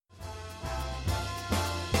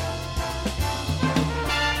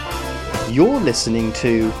You're listening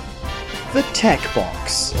to The Tech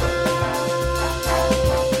Box.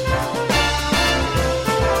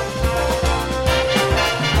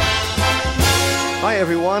 Hi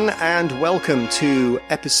everyone, and welcome to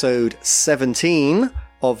episode 17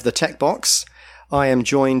 of The Tech Box. I am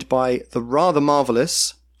joined by the rather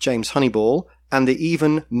marvellous James Honeyball and the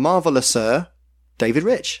even marvellouser David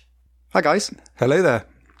Rich. Hi guys. Hello there.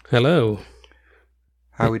 Hello.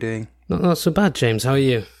 How are we doing? Not so bad, James. How are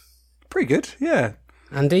you? Pretty good, yeah.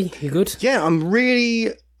 Andy, you good? Yeah, I'm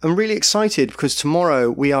really excited because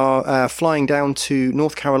tomorrow we are flying down to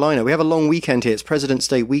North Carolina. We have a long weekend here. It's President's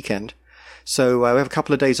Day weekend. So we have a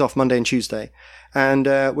couple of days off, Monday and Tuesday. And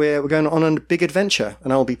we're going on a big adventure.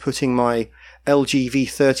 And I'll be putting my LG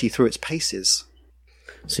V30 through its paces.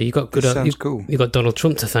 So you got good. Sounds cool. You got Donald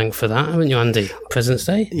Trump to thank for that, haven't you, Andy? President's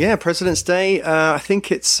Day. Yeah, President's Day. I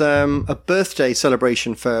think it's a birthday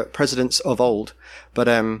celebration for presidents of old. But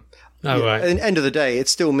right. At the end of the day, it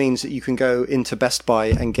still means that you can go into Best Buy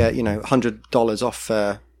and get $100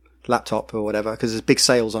 off laptop or whatever, because there's big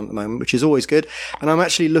sales on at the moment, which is always good. And I'm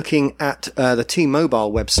actually looking at the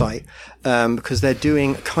T-Mobile website because they're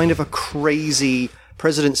doing kind of a crazy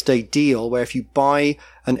President's Day deal where if you buy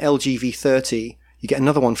an LG V30, you get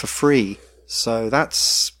another one for free. So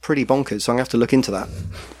that's pretty bonkers. So I'm going to have to look into that.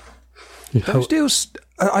 Those deals,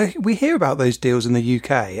 we hear about those deals in the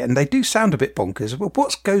UK, and they do sound a bit bonkers.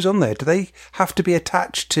 What goes on there? Do they have to be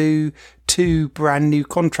attached to two brand new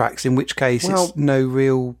contracts, in which case it's no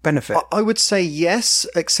real benefit? I would say yes,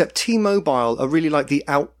 except T-Mobile are really like the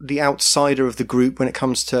outsider of the group when it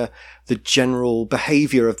comes to the general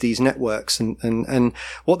behavior of these networks. And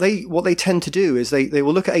what they tend to do is they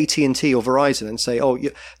will look at AT&T or Verizon and say,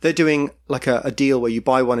 they're doing like a deal where you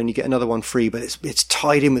buy one and you get another one free, but it's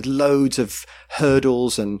tied in with loads of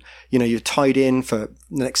hurdles and, you're tied in for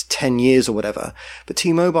the next 10 years or whatever. But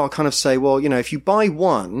T-Mobile kind of say, if you buy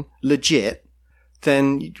one legit,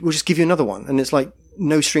 then we'll just give you another one. And it's like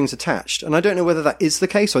no strings attached. And I don't know whether that is the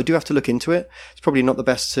case, so I do have to look into it. It's probably not the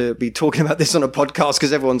best to be talking about this on a podcast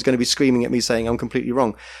because everyone's going to be screaming at me saying I'm completely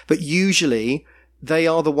wrong. But usually they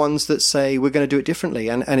are the ones that say we're going to do it differently.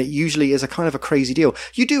 And it usually is a kind of a crazy deal.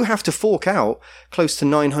 You do have to fork out close to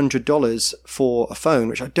 $900 for a phone,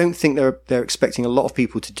 which I don't think they're expecting a lot of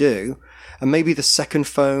people to do. And maybe the second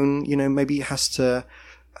phone, maybe it has to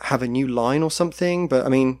have a new line or something. But I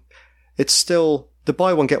mean, it's still, the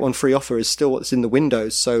buy one, get one free offer is still what's in the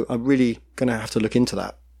windows. So I'm really going to have to look into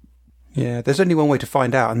that. Yeah, there's only one way to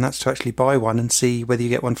find out, and that's to actually buy one and see whether you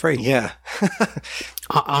get one free. Yeah.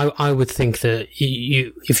 I would think that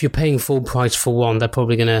if you're paying full price for one, they're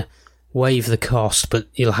probably going to waive the cost, but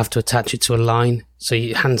you'll have to attach it to a line. So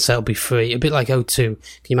your handset will be free. A bit like O2. Can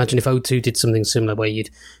you imagine if O2 did something similar where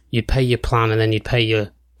you'd pay your plan and then you'd pay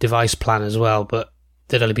your device plan as well, but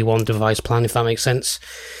there'd only be one device plan, if that makes sense?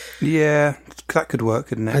 Yeah, that could work,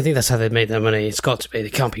 couldn't it? I think that's how they've made their money. It's got to be. They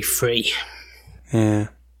can't be free. Yeah.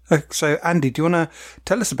 So, Andy, do you want to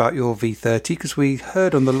tell us about your V30? Because we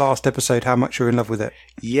heard on the last episode how much you're in love with it.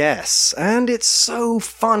 Yes, and it's so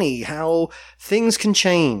funny how things can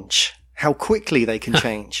change, how quickly they can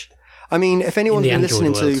change. I mean, if anyone's been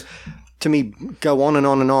listening to me go on and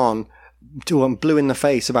on and on, till I'm blue in the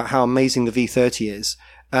face about how amazing the V30 is,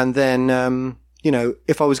 and then,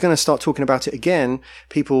 if I was going to start talking about it again,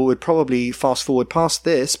 people would probably fast forward past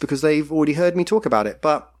this because they've already heard me talk about it.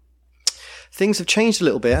 But things have changed a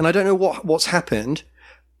little bit, and I don't know what's happened.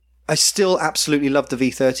 I still absolutely love the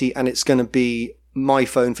V30, and it's going to be my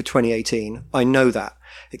phone for 2018. I know that.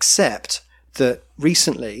 Except that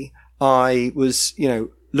recently I was,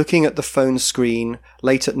 looking at the phone screen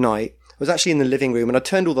late at night. I was actually in the living room, and I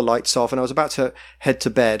turned all the lights off, and I was about to head to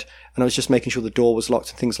bed, and I was just making sure the door was locked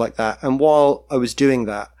and things like that. And while I was doing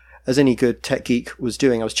that, as any good tech geek was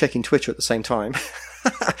doing, I was checking Twitter at the same time.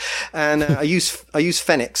 And I use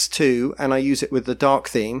Fenix too, and I use it with the dark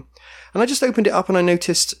theme. And I just opened it up and I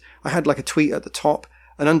noticed I had like a tweet at the top,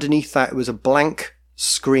 and underneath that it was a blank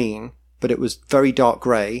screen, but it was very dark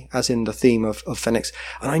grey, as in the theme of Fenix.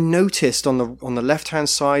 And I noticed on the left-hand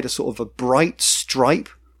side a sort of a bright stripe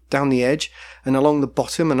down the edge, and along the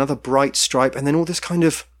bottom another bright stripe, and then all this kind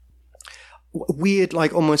of weird,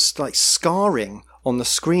 like almost like scarring on the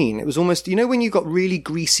screen. It was almost, when you've got really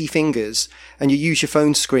greasy fingers and you use your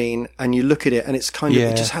phone screen and you look at it and it's kind of,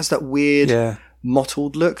 it just has that weird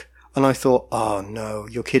mottled look. And I thought, oh no,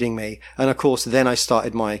 you're kidding me. And of course, then I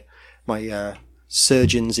started my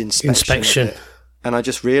surgeon's inspection. Of it. And I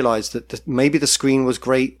just realized that maybe the screen was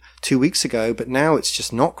great 2 weeks ago, but now it's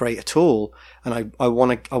just not great at all. And I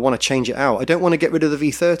want to change it out. I don't want to get rid of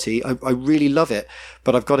the V30. I really love it,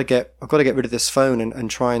 but I've got to get rid of this phone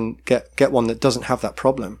and try and get one that doesn't have that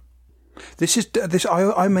problem.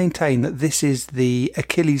 I maintain that this is the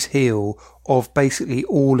Achilles heel of basically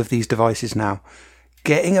all of these devices now.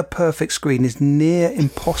 Getting a perfect screen is near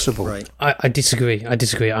impossible. Right. I disagree.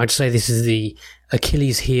 I'd say this is the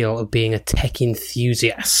Achilles heel of being a tech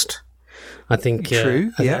enthusiast. I think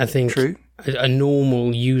true. I think true. A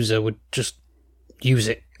normal user would just use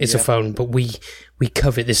it. It's a phone, but we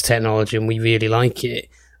covet this technology and we really like it,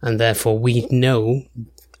 and therefore we know,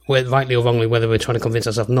 rightly or wrongly, whether we're trying to convince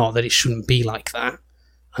ourselves or not, that it shouldn't be like that,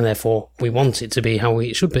 and therefore we want it to be how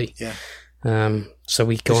it should be. Yeah. So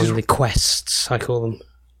we go on the quests, I call them.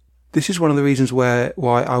 This is one of the reasons why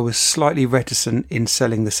I was slightly reticent in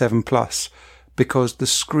selling the 7 Plus, because the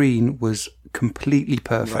screen was completely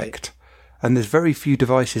perfect. Right. And there's very few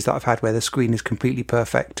devices that I've had where the screen is completely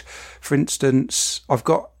perfect. For instance, I've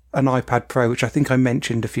got an iPad Pro, which I think I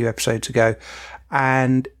mentioned a few episodes ago,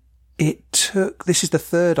 and this is the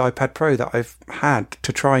third iPad Pro that I've had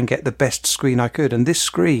to try and get the best screen I could. And this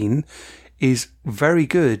screen is very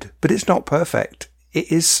good, but it's not perfect.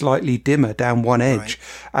 It is slightly dimmer down one edge. Right.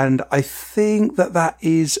 And I think that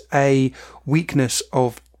is a weakness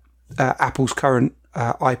of Apple's current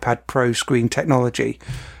iPad Pro screen technology.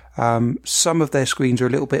 Some of their screens are a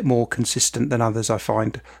little bit more consistent than others, I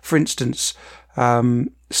find. For instance,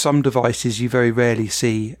 some devices you very rarely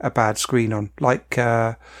see a bad screen on. Like,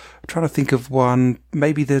 I'm trying to think of one,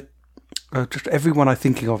 maybe just everyone I'm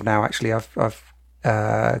thinking of now, actually, I've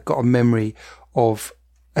got a memory of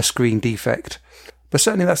a screen defect. But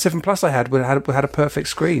certainly that 7 Plus I had a perfect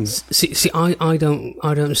screen. See, I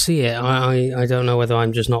don't see it. I don't know whether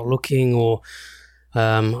I'm just not looking or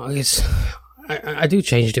I do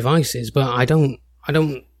change devices, but I don't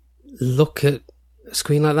look at a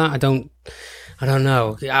screen like that. I don't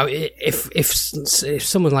know. If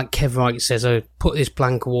someone like Kev Wright says, "Oh, put this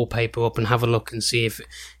blank wallpaper up and have a look and see if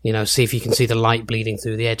you can see the light bleeding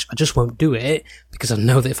through the edge," I just won't do it, because I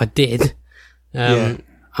know that if I did, I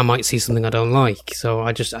might see something I don't like. So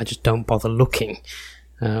I just don't bother looking.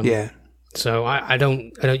 So I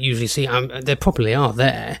don't usually see. There probably are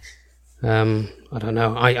there. I don't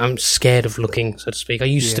know. I'm scared of looking, so to speak. I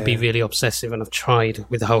used to be really obsessive, and I've tried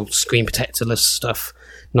with the whole screen protectorless stuff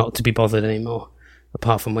not to be bothered anymore,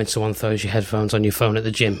 apart from when someone throws your headphones on your phone at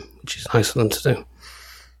the gym, which is nice of them to do.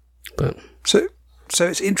 But So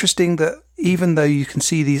it's interesting that even though you can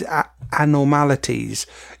see these anomalies,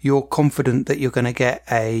 you're confident that you're going to get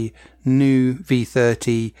a new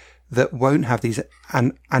V30 that won't have these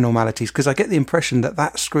anomalies, because I get the impression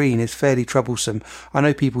that screen is fairly troublesome. I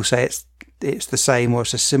know people say it's the same or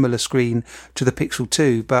it's a similar screen to the Pixel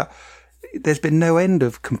 2, but there's been no end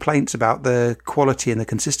of complaints about the quality and the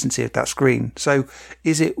consistency of that screen. So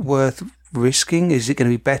is it worth risking? Is it going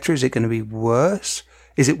to be better? Is it going to be worse?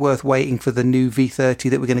 Is it worth waiting for the new V30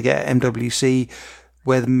 that we're going to get at MWC,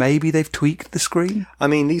 where maybe they've tweaked the screen? I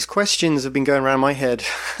mean, these questions have been going around my head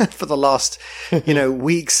for the last,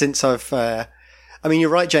 weeks since I've. You're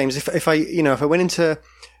right, James. If I went into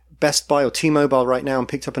Best Buy or T-Mobile right now and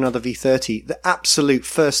picked up another V30, the absolute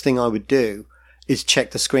first thing I would do is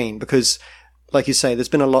check the screen, because, like you say, there's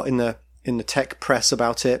been a lot in the tech press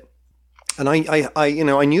about it. And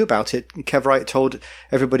I knew about it. Kev Wright told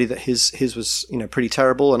everybody that his was, pretty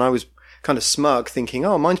terrible. And I was kind of smug thinking,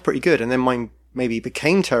 oh, mine's pretty good. And then mine maybe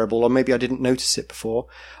became terrible, or maybe I didn't notice it before.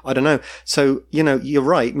 I don't know. So, you're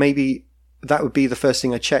right. Maybe that would be the first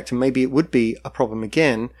thing I checked, and maybe it would be a problem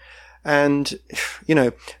again. And,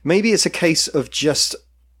 maybe it's a case of just,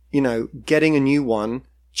 getting a new one,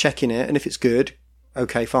 checking it. And if it's good,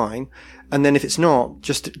 okay, fine. And then if it's not,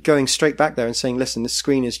 just going straight back there and saying, listen, this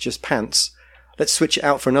screen is just pants. Let's switch it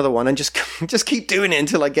out for another one and just keep doing it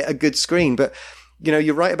until I get a good screen. But,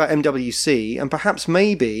 you're right about MWC, and perhaps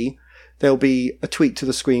maybe there'll be a tweak to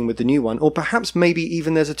the screen with the new one, or perhaps maybe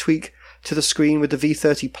even there's a tweak to the screen with the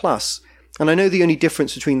V30 Plus. And I know the only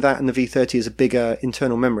difference between that and the V30 is a bigger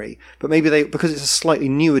internal memory, but maybe because it's a slightly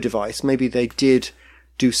newer device, maybe they did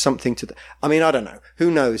do something to I don't know.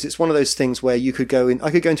 Who knows? It's one of those things where I could go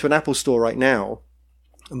into an Apple store right now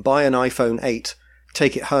and buy an iPhone 8,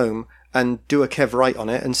 take it home and do a Kev Wright on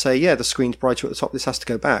it and say, yeah, the screen's brighter at the top, this has to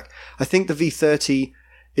go back. I think the V30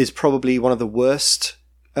 is probably one of the worst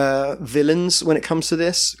villains when it comes to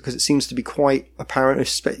this, because it seems to be quite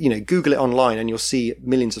apparent. Google it online and you'll see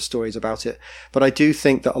millions of stories about it. But I do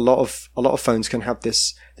think that a lot of phones can have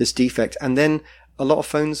this defect, and then a lot of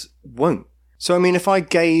phones won't. So, if I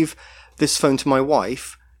gave this phone to my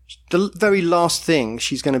wife, the very last thing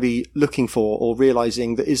she's going to be looking for or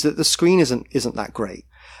realizing is that the screen isn't that great.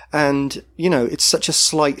 And, it's such a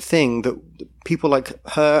slight thing that people like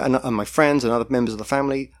her and my friends and other members of the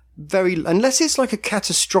family, unless it's like a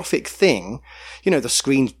catastrophic thing, the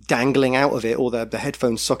screen's dangling out of it or the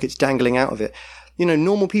headphone socket's dangling out of it.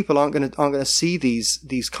 Normal people aren't going to see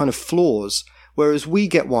these kind of flaws. Whereas we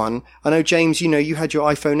get one. I know, James, you had your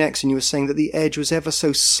iPhone X and you were saying that the edge was ever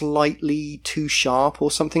so slightly too sharp or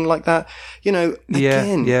something like that.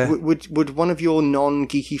 Would one of your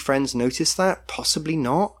non-geeky friends notice that? Possibly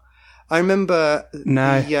not. I remember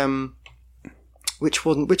which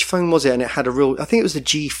phone was it? And it had I think it was the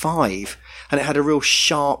G5, and it had a real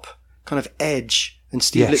sharp kind of edge. And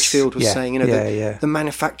Steve Litchfield was saying, the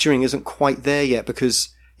manufacturing isn't quite there yet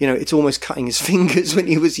because, it's almost cutting his fingers when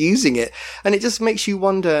he was using it. And it just makes you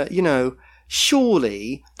wonder,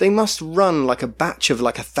 surely they must run like a batch of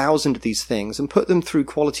like 1,000 of these things and put them through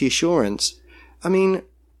quality assurance. I mean,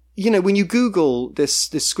 when you Google this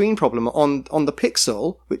screen problem on the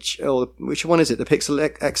Pixel, which one is it? The Pixel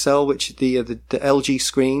XL, which the LG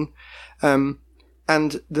screen, and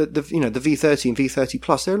the V30 and V30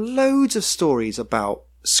 Plus, there are loads of stories about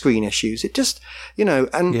screen issues. It just,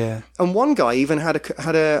 and one guy even had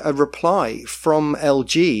a reply from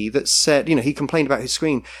LG that said, he complained about his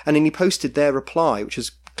screen, and then he posted their reply, which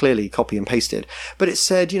was clearly copy and pasted, but it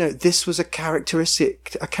said, this was a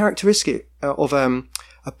characteristic of a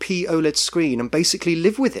P-OLED screen, and basically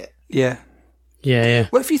live with it. Yeah. Yeah.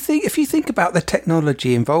 Well, if you think about the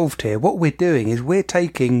technology involved here, what we're doing is we're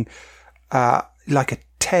taking like a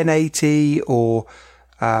 1080 or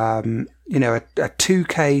a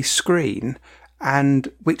 2K screen,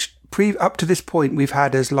 and which up to this point we've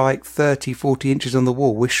had as like 30-40 inches on the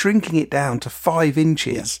wall. We're shrinking it down to 5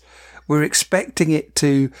 inches. Yeah. We're expecting it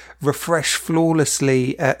to refresh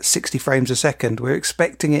flawlessly at 60 frames a second. We're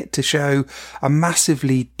expecting it to show a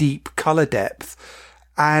massively deep color depth,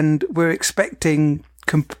 and we're expecting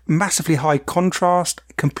massively high contrast,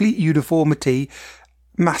 complete uniformity,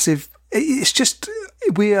 massive. It's just,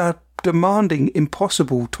 we are demanding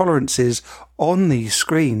impossible tolerances on these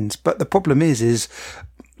screens. But the problem is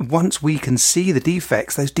once we can see the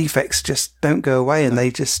defects, those defects just don't go away, and they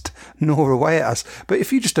just gnaw away at us. But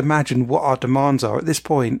if you just imagine what our demands are at this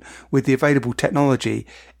point with the available technology,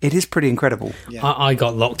 it is pretty incredible. Yeah. I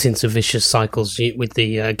got locked into vicious cycles with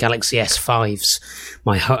the Galaxy S5s.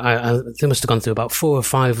 They must have gone through about 4 or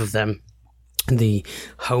 5 of them. The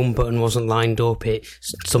home button wasn't lined up.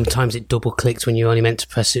 Sometimes it double clicked when you only meant to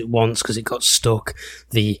press it once because it got stuck.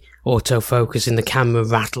 The autofocus in the camera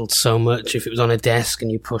rattled so much. If it was on a desk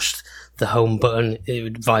and you pushed the home button, it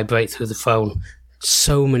would vibrate through the phone.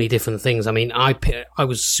 So many different things. I mean, I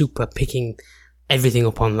was super picking everything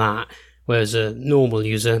up on that, whereas a normal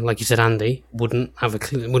user, like you said, Andy, wouldn't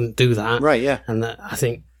do that. Right? Yeah. And I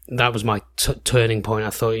think that was my turning point. I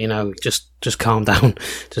thought, just calm down,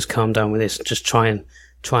 just calm down with this. Just try and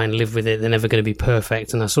live with it. They're never going to be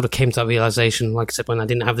perfect. And I sort of came to that realization, like I said, when I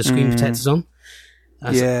didn't have the screen protectors on.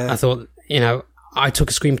 I thought, I took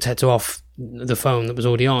a screen protector off the phone that was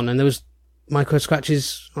already on, and there was micro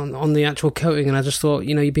scratches on the actual coating, and I just thought,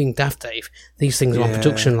 you're being daft, Dave. These things are on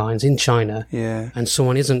production lines in China, and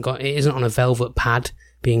someone isn't on a velvet pad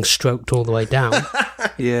being stroked all the way down.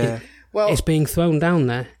 It's being thrown down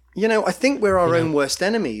there. I think we're our own worst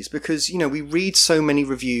enemies because, we read so many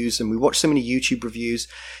reviews and we watch so many YouTube reviews.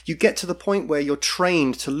 You get to the point where you're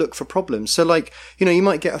trained to look for problems. So like, you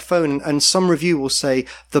might get a phone and some review will say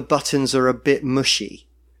the buttons are a bit mushy.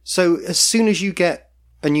 So as soon as you get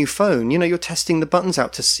a new phone, you're testing the buttons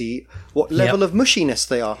out to see what level of mushiness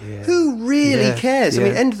they are. Yeah. Who really cares? I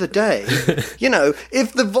mean, end of the day,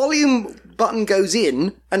 if the volume button goes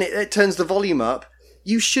in and it turns the volume up,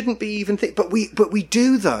 you shouldn't be even but we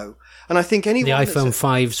do though, and I think anyone. The iPhone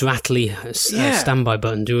 5's rattly standby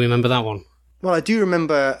button. Do you remember that one? Well, I do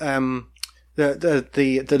remember the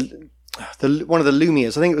one of the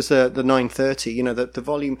Lumias. I think it was the 930. The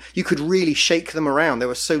volume, you could really shake them around. They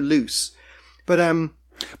were so loose. But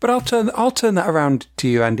I'll turn that around to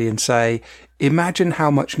you, Andy, and say, imagine how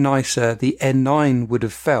much nicer the N9 would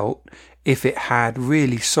have felt if it had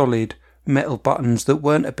really solid metal buttons that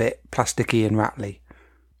weren't a bit plasticky and rattly.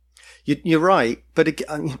 You're right, but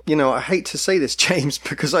I hate to say this, James,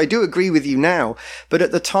 because I do agree with you now. But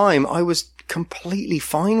at the time, I was completely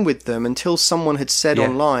fine with them until someone had said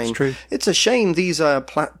online, "It's a shame these are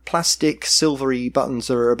plastic, silvery buttons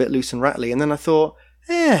are a bit loose and rattly." And then I thought,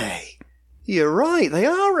 "Hey, you're right. They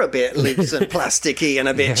are a bit loose and plasticky and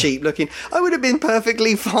a bit cheap looking." I would have been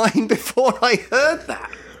perfectly fine before I heard that.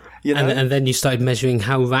 And then you started measuring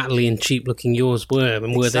how rattly and cheap looking yours were,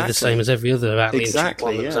 and were they the same as every other rattly and cheap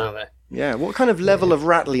one that was out there? Yeah, what kind of level of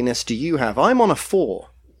rattliness do you have? I'm on a 4.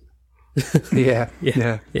 Yeah.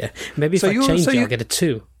 Maybe if I change it, I'll get a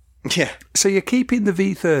 2. Yeah. So you're keeping the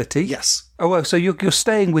V30? Yes. Oh, well, so you're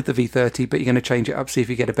staying with the V30, but you're going to change it up, see if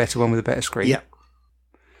you get a better one with a better screen? Yeah.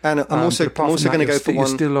 And I'm also going to go for one...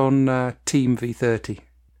 You're still on Team V30?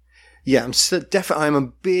 Yeah, I'm a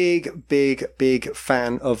big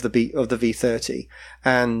fan of the V30,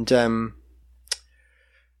 and I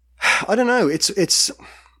don't know. It's.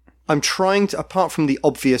 I'm trying to, apart from the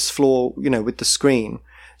obvious flaw, with the screen.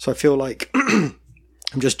 So I feel like I'm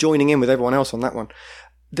just joining in with everyone else on that one.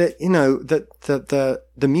 That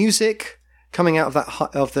the music coming out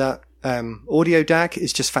of that audio DAC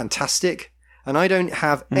is just fantastic. And I don't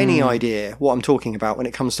have any idea what I'm talking about when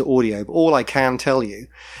it comes to audio, but all I can tell you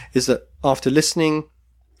is that after listening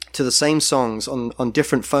to the same songs on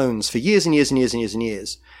different phones for years and years and years and years and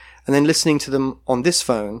years, and then listening to them on this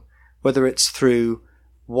phone, whether it's through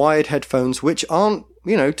wired headphones, which aren't,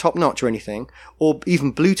 top notch or anything, or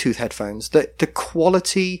even Bluetooth headphones, that the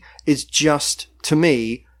quality is just, to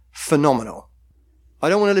me, phenomenal. I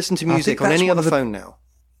don't want to listen to music on any other phone now.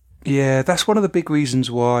 Yeah, that's one of the big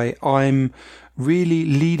reasons why I'm really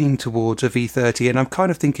leaning towards a V30, and I'm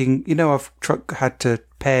kind of thinking, I've had to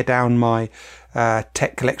pare down my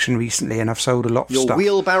tech collection recently, and I've sold a lot of stuff. Your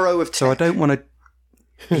wheelbarrow of tech. So I don't want to,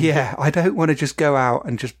 I don't want to just go out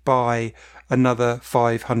and just buy another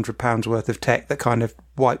 £500 worth of tech that kind of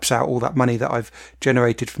wipes out all that money that I've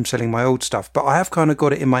generated from selling my old stuff. But I have kind of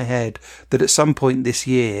got it in my head that at some point this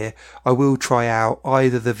year, I will try out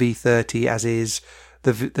either the V30 as is,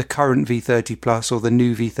 the current V30 Plus, or the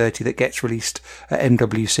new V30 that gets released at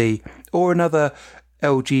MWC, or another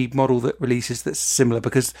LG model that releases that's similar,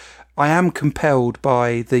 because I am compelled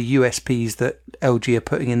by the USPs that LG are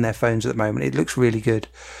putting in their phones at the moment. It looks really good.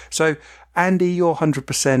 So, Andy, you're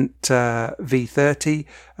 100% V30.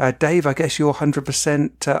 Dave, I guess you're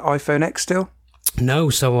 100% iPhone X still? No,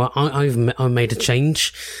 so I've made a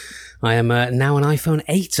change. I am now an iPhone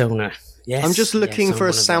 8 owner. Yes, I'm just looking for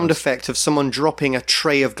a sound effect of someone dropping a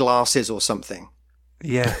tray of glasses or something.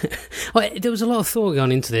 Yeah. Well, there was a lot of thought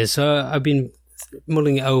going into this. I've been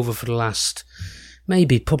mulling it over for the last,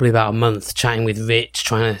 probably about a month, chatting with Rich,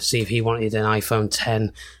 trying to see if he wanted an iPhone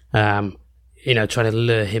 10, trying to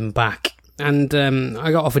lure him back. And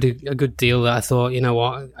I got offered a good deal that I thought,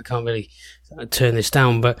 I can't really turn this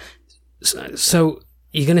down. But so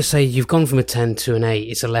you're going to say you've gone from a 10 to an 8,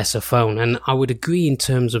 it's a lesser phone, and I would agree in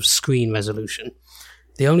terms of screen resolution.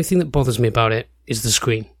 The only thing that bothers me about it is the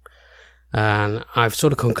screen. And I've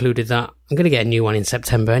sort of concluded that I'm going to get a new one in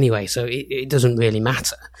September anyway, so it doesn't really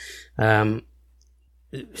matter. A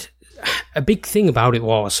big thing about it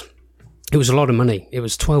was a lot of money. It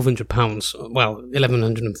was £1,200, well,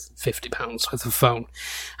 £1,150 worth of phone.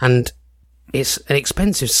 And it's an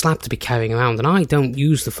expensive slab to be carrying around, and I don't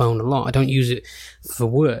use the phone a lot. I don't use it for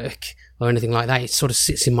work or anything like that. It sort of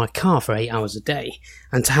sits in my car for 8 hours a day,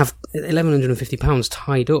 and to have £1,150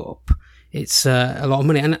 tied up, it's a lot of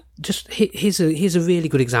money. And just here's a really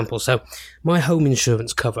good example. So my home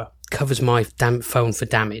insurance covers my phone for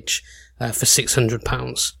damage for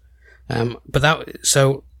 £600.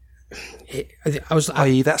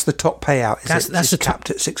 I.e., that's the top payout. That's capped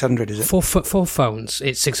at 600, is it? For phones,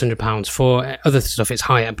 it's £600. For other stuff, it's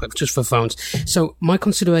higher, but just for phones. So my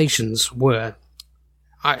considerations were,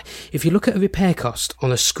 if you look at a repair cost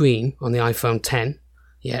on a screen on the iPhone 10,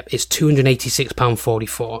 it's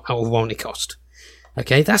 £286.44 out of warranty cost.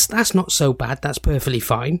 Okay, that's not so bad. That's perfectly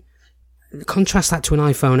fine. Contrast that to an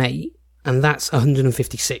iPhone 8. And that's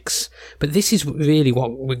 £156. But this is really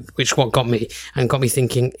what got me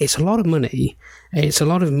thinking. It's a lot of money. It's a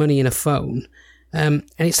lot of money in a phone, and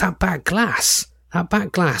it's that back glass. That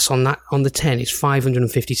back glass on the 10 is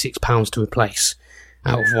 £556 to replace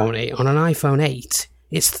out of warranty. On an iPhone 8,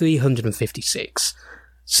 it's £356.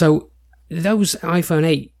 So those iPhone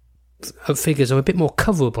 8 figures are a bit more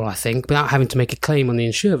coverable, I think, without having to make a claim on the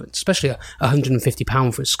insurance, especially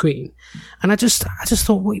 £150 for a screen. And I just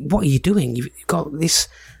thought, what are you doing? You've got this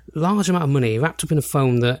large amount of money wrapped up in a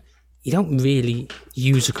phone that you don't really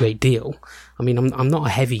use a great deal. I mean, I'm not a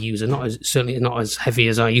heavy user, certainly not as heavy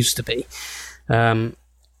as I used to be. And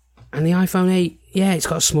the iPhone 8, it's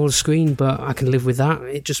got a smaller screen, but I can live with that.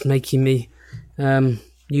 It's just making me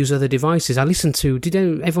use other devices. Did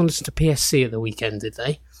everyone listen to PSC at the weekend, did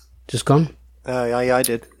they? Just gone? Yeah, I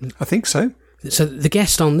did. I think so. So the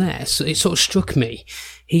guest on there, so it sort of struck me.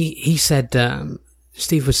 He said, what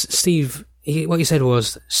he said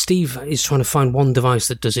was, Steve is trying to find one device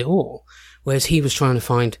that does it all, whereas he was trying to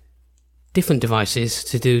find different devices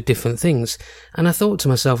to do different things. And I thought to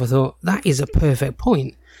myself, that is a perfect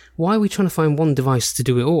point. Why are we trying to find one device to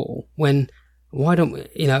do it all when, why don't we,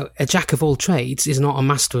 a jack of all trades is not a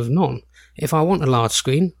master of none. if I want a large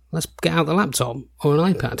screen, let's get out the laptop or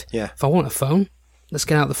an iPad. Yeah. If I want a phone, let's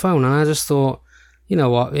get out the phone. And I just thought, you know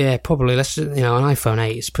what? Yeah, probably let's. An iPhone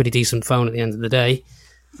 8 is a pretty decent phone at the end of the day.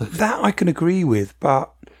 That I can agree with,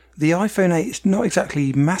 but the iPhone 8 is not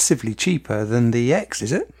exactly massively cheaper than the X,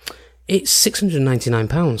 is it? It's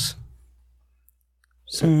 £699.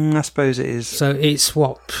 So, I suppose it is. So it's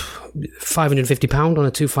what, £550 on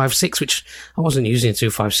a 256, which I wasn't using a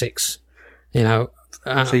 256. So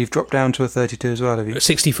you've dropped down to a 32 as well, have you?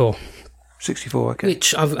 64. 64, okay.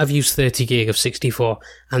 Which I've used 30 gig of 64,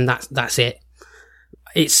 and that's it.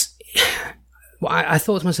 It's. I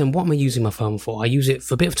thought to myself, what am I using my phone for? I use it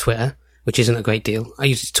for a bit of Twitter, which isn't a great deal. I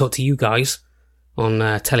use it to talk to you guys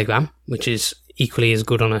on Telegram, which is equally as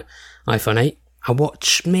good on an iPhone 8. I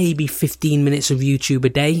watch maybe 15 minutes of YouTube a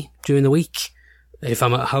day during the week. If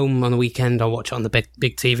I'm at home on the weekend, I'll watch it on the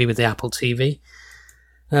big TV with the Apple TV.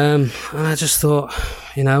 And I just thought,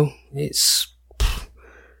 it's.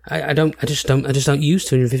 I just don't use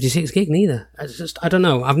 256 gig neither. I don't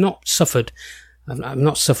know. I've not suffered a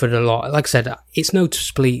lot. Like I said, it's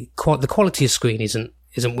noticeably the quality of screen isn't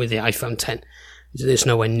with the iPhone 10. It's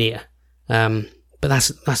nowhere near. But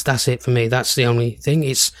that's it for me. That's the only thing.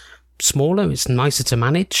 It's smaller. It's nicer to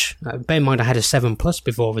manage. Bear in mind, I had a 7 Plus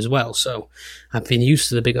before as well, so I've been used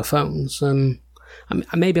to the bigger phones.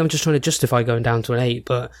 Maybe I'm just trying to justify going down to an 8,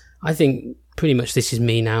 but I think pretty much this is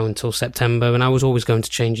me now until September, and I was always going to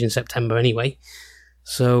change in September anyway.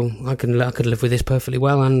 So I could live with this perfectly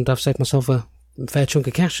well, and I've saved myself a fair chunk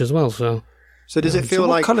of cash as well. So does it feel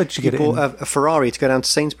like you bought a Ferrari to go down to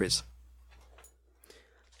Sainsbury's?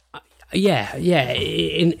 Yeah.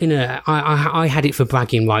 I had it for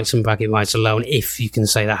bragging rights and bragging rights alone. If you can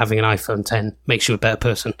say that having an iPhone 10 makes you a better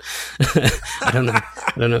person, I don't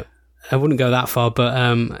know. I wouldn't go that far, but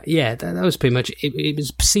that was pretty much it. It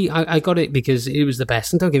was. See, I got it because it was the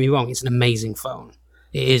best. And don't get me wrong, it's an amazing phone.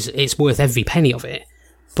 It is. It's worth every penny of it.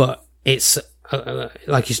 But it's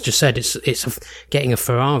like you just said. It's getting a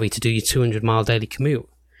Ferrari to do your 200-mile daily commute.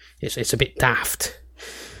 It's a bit daft.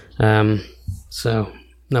 So.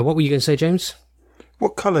 Now, what were you going to say, James?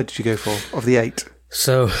 What colour did you go for of the 8?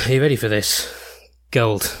 So, are you ready for this?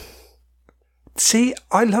 Gold. See,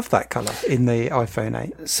 I love that colour in the iPhone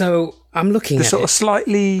 8. So, I'm looking at it. Sort of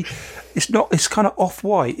slightly... It's kind of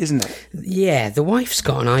off-white, isn't it? Yeah, the wife's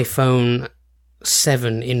got an iPhone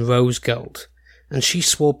 7 in rose gold. And she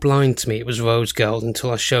swore blind to me it was rose gold until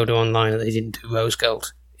I showed her online that they didn't do rose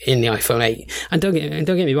gold in the iPhone 8. And don't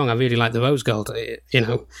get me wrong, I really like the rose gold. I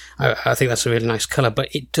think that's a really nice colour,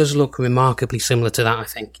 but it does look remarkably similar to that, I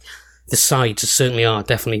think. The sides certainly are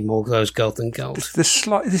definitely more rose gold than gold. This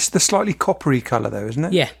is the slightly coppery colour, though, isn't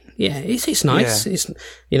it? Yeah, it's nice.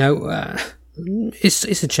 Yeah.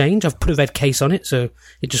 It's a change. I've put a red case on it, so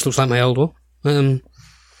it just looks like my old one.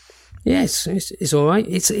 It's all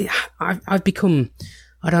right. I've become,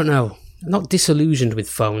 I don't know, not disillusioned with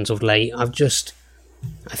phones of late.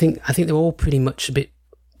 I think they're all pretty much a bit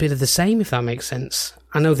of the same, if that makes sense.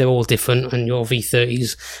 I know they're all different, and your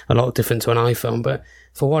V30's a lot different to an iPhone, but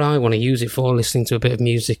for what I want to use it for, listening to a bit of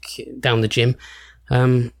music down the gym,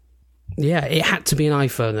 it had to be an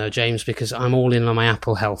iPhone though, James, because I'm all in on my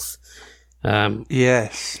Apple Health.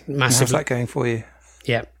 Yes. Massively. How's that going for you?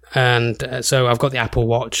 Yeah, and so I've got the Apple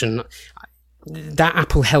Watch, and that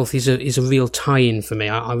Apple Health is a real tie-in for me.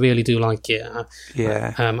 I really do like it.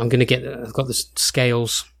 I'm going to get. I've got the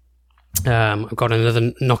scales. I've got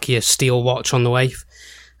another Nokia Steel watch on the way.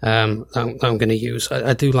 I'm going to use.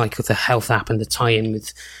 I do like the Health app and the tie-in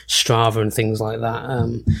with Strava and things like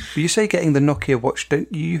that. You say getting the Nokia watch.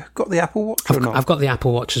 Don't you got the Apple Watch or not? I've got the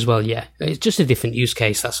Apple Watch as well. Yeah, it's just a different use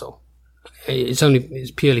case. That's all.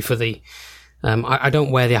 It's purely for the. I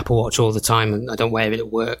don't wear the Apple Watch all the time, and I don't wear it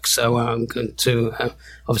at work, so I'm going to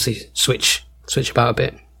obviously switch about a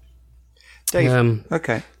bit. Dave,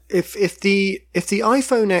 okay. If the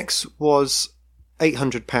iPhone X was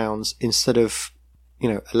 £800 instead of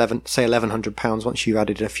 £1,100 once you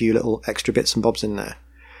added a few little extra bits and bobs in there,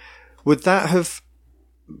 would that have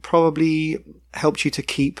probably helped you to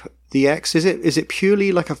keep the X? Is it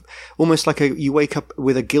purely like almost like you wake up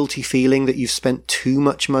with a guilty feeling that you've spent too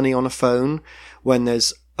much money on a phone when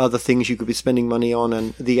there's other things you could be spending money on,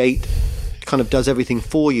 and the 8 kind of does everything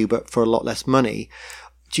for you but for a lot less money?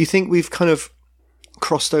 Do you think we've kind of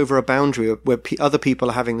crossed over a boundary where other people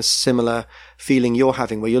are having the similar feeling you're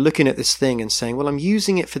having, where you're looking at this thing and saying, well, I'm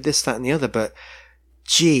using it for this, that and the other, but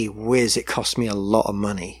gee whiz, it cost me a lot of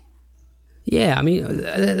money? Yeah, I mean,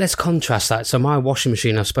 let's contrast that. So my washing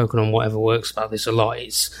machine, I've spoken on Whatever Works about this a lot.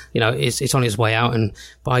 It's on its way out, and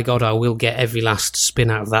by God, I will get every last spin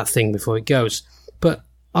out of that thing before it goes. But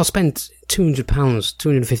I'll spend £200,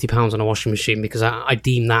 £250 on a washing machine because I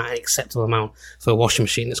deem that an acceptable amount for a washing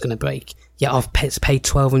machine that's going to break. Yet I've paid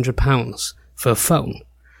 £1,200 for a phone.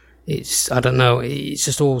 I don't know, it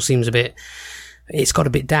just all seems a bit, it's got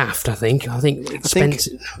a bit daft, I think. I think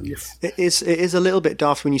expensive. It is a little bit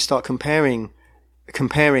daft when you start comparing.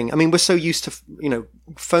 I mean, we're so used to,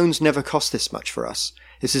 phones never cost this much for us.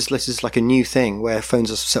 This is like a new thing where phones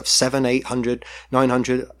are sort of 700, 800,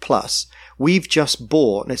 900 plus. We've just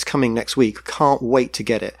bought, and it's coming next week. Can't wait to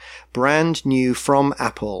get it. Brand new from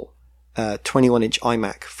Apple, 21-inch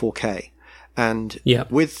iMac 4K. And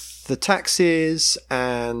with the taxes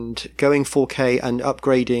and going 4K and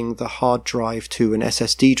upgrading the hard drive to an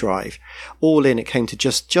SSD drive, all in, it came to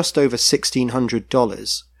just over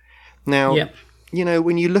 $1,600. Now,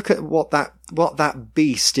 when you look at what that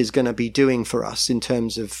beast is going to be doing for us in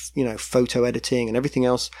terms of, photo editing and everything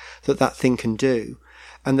else that thing can do.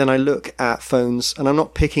 And then I look at phones, and I'm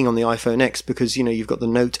not picking on the iPhone X because, you've got the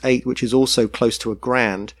Note 8, which is also close to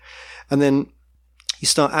 $1,000. And then you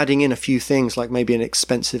start adding in a few things like maybe an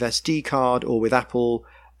expensive SD card, or with Apple,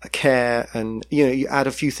 a Care, and, you add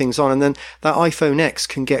a few things on. And then that iPhone X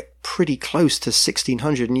can get pretty close to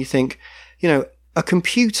 $1,600. And you think, a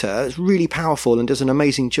computer is really powerful and does an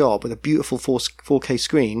amazing job with a beautiful 4K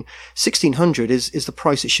screen. $1,600 is the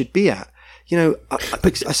price it should be at. I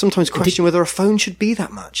sometimes question whether a phone should be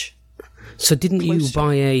that much. So didn't you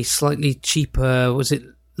buy a slightly cheaper, was it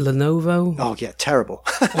Lenovo? Oh yeah, terrible.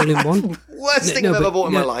 All in one? Worst thing I've ever bought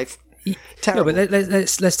in my life. Terrible. No, but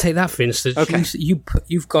let's take that for instance. Okay.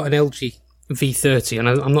 You've got an LG V30, and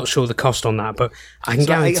I'm not sure the cost on that, but I can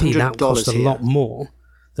guarantee that cost a lot more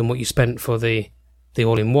than what you spent for the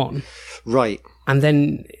all-in-one. Right. And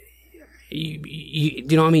then you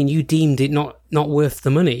know what I mean? You deemed it not worth the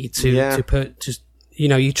money to purchase.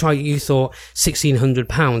 You thought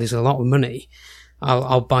 £1,600 is a lot of money.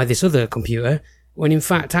 I'll buy this other computer. When in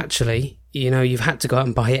fact, actually, you've had to go out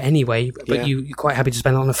and buy it anyway. But you're quite happy to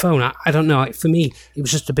spend it on the phone. I don't know. For me, it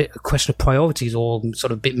was just a question of priorities, all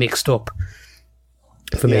sort of a bit mixed up.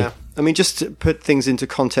 For me, I mean, just to put things into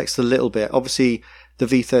context a little bit. Obviously, the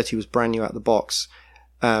V30 was brand new out of the box.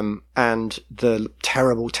 And the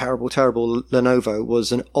terrible Lenovo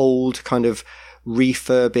was an old kind of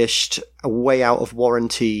refurbished, way out of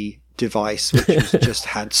warranty device, which just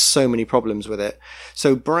had so many problems with it.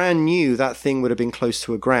 So brand new, that thing would have been close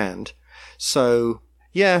to $1,000. So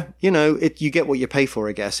you get what you pay for,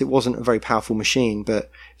 I guess. It wasn't a very powerful machine,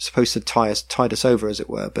 but it's supposed to tide us over, as it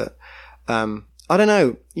were. But, I don't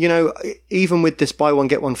know, even with this buy one,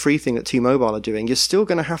 get one free thing that T-Mobile are doing, you're still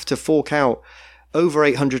going to have to fork out over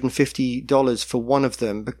 $850 for one of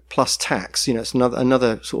them, plus tax. It's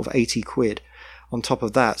another sort of 80 quid on top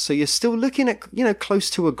of that. So you're still looking at, close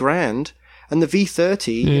to $1,000. And the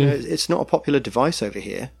V30, it's not a popular device over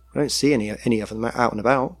here. I don't see any of them out and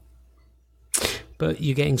about. But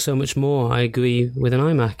you're getting so much more. I agree with an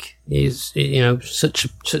iMac. Is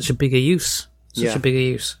such a bigger use. Such a bigger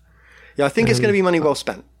use. Yeah, I think it's going to be money well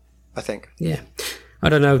spent. I think. Yeah, I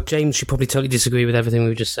don't know. James should probably totally disagree with everything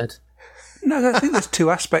we've just said. No, I think there's two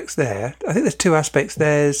aspects there.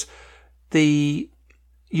 There's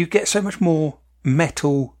you get so much more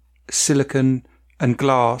metal, silicon, and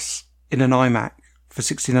glass in an iMac for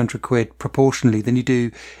 1,600 quid proportionally than you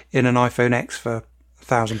do in an iPhone X for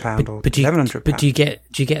 £1,000 or £1,100. But do you get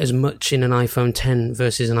as much in an iPhone 10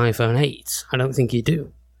 versus an iPhone 8? I don't think you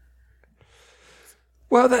do.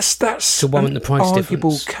 Well, that's to warrant the price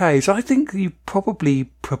arguable difference. Case. I think you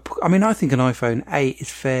probably. I think an iPhone 8 is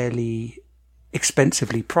fairly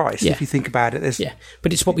expensively priced. If you think about it,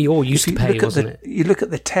 but it's what we all used to pay, wasn't it? You look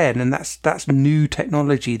at the 10, and that's new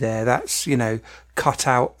technology there. That's cut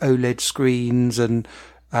out OLED screens and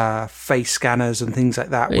face scanners and things like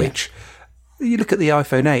that. Which you look at the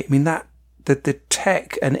iPhone 8. I mean that. The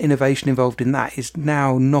tech and innovation involved in that is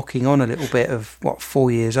now knocking on a little bit of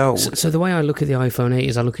 4 years old. So the way I look at the iPhone 8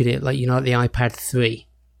 is I look at it like the iPad 3.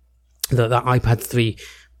 That iPad 3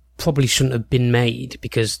 probably shouldn't have been made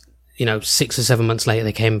because 6 or 7 months later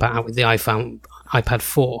they came back out with the iPad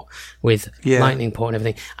 4 with Lightning port and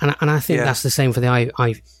everything. And I think that's the same for the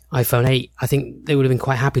iPhone 8. I think they would have been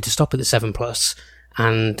quite happy to stop at the 7 Plus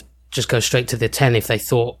and just go straight to the 10 if they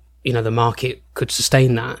thought the market could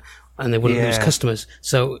sustain that. And they wouldn't lose customers.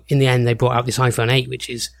 So in the end, they brought out this iPhone 8, which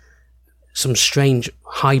is some strange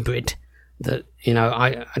hybrid that,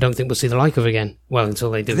 I don't think we'll see the like of again. Well, until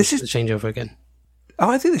they do the changeover again.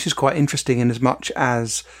 I think this is quite interesting in as much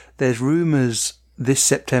as there's rumours this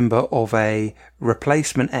September of a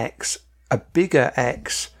replacement X, a bigger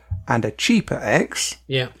X, and a cheaper X,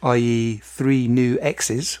 i.e. 3 new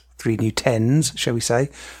X's, 3 new 10s, shall we say.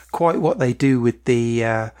 Quite what they do with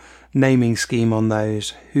the naming scheme on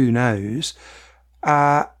those, who knows.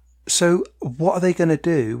 So what are they going to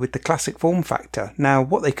do with the classic form factor? Now,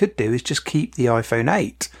 what they could do is just keep the iPhone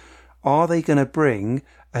 8. Are they going to bring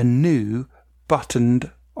a new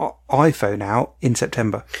buttoned iPhone out in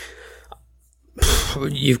September?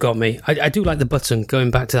 You've got me. I do like the button.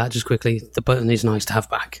 Going back to that just quickly, the button is nice to have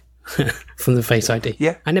back from the Face ID.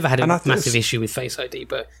 Yeah. I never had a massive issue with Face ID,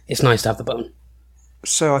 but it's nice to have the button.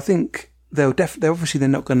 So I think they're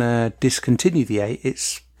not going to discontinue the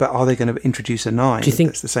 8. But are they going to introduce a 9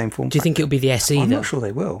 that's the same form factor? Do you think it'll be the SE, I'm though? not sure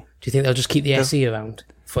they will. Do you think they'll just keep the SE around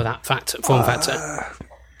for that form factor?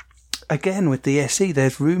 Again, with the SE,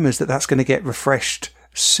 there's rumours that that's going to get refreshed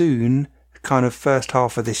soon, kind of first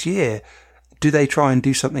half of this year. Do they try and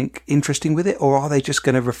do something interesting with it, or are they just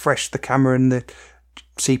going to refresh the camera and the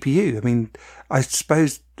CPU? I mean, I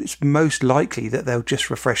suppose it's most likely that they'll just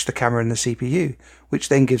refresh the camera and the CPU, which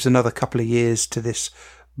then gives another couple of years to this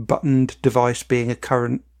buttoned device being a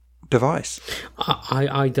current device.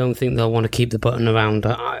 I don't think they'll want to keep the button around.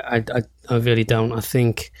 I really don't. I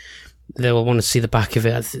think they'll want to see the back of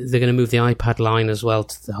it. They're going to move the iPad line as well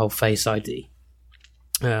to the whole Face ID.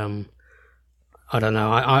 I don't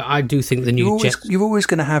know. I do think the new... You're always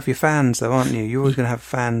going to have your fans, though, aren't you? You're always going to have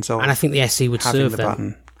fans of... And I think the SE would serve them.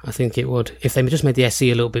 Button. I think it would. If they just made the SE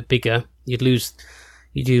a little bit bigger, you'd lose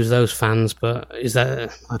those fans, but is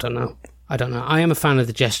that... I don't know. I am a fan of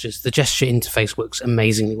the gestures. The gesture interface works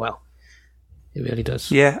amazingly well. It really does.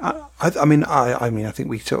 Yeah, I mean, I think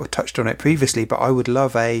we sort of touched on it previously, but I would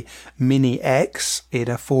love a Mini X in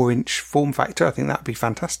a 4-inch form factor. I think that'd be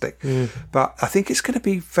fantastic. But I think it's going to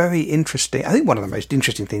be very interesting. I think one of the most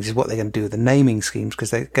interesting things is what they're going to do with the naming schemes,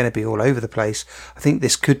 because they're going to be all over the place. I think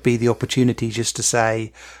this could be the opportunity just to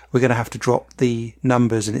say we're going to have to drop the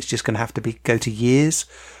numbers, and it's just going to have to go to years.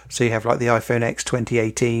 So you have like the iPhone X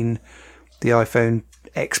 2018, the iPhone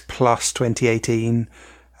X Plus 2018.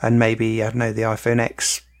 And maybe, I don't know, the iPhone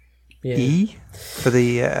X E for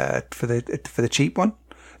the cheap one.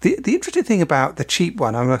 The interesting thing about the cheap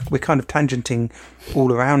one, we're kind of tangenting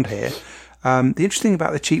all around here. The interesting thing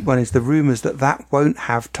about the cheap one is the rumours that won't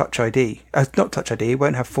have Touch ID. Not Touch ID, it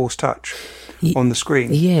won't have Force Touch on the screen.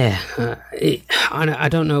 Yeah. I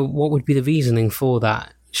don't know what would be the reasoning for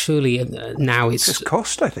that. Surely now it's... It's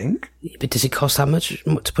cost, I think. But does it cost that much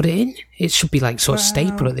to put it in? It should be like sort of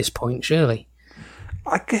staple at this point, surely.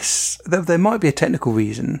 I guess there might be a technical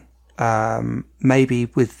reason, maybe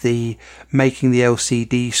with the making the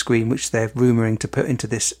LCD screen, which they're rumouring to put into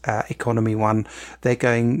this economy one. They're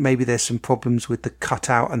going, maybe there's some problems with the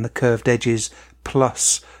cutout and the curved edges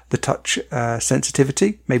plus the touch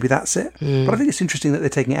sensitivity. Maybe that's it. But I think it's interesting that they're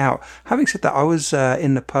taking it out. Having said that, I was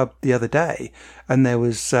in the pub the other day and there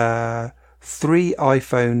was 3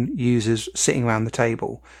 iPhone users sitting around the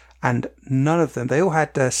table, and none of them, they all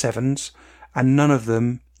had 7s, and none of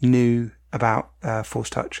them knew about Force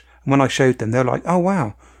Touch. And when I showed them, they're like, oh,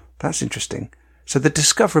 wow, that's interesting. So the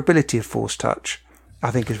discoverability of Force Touch,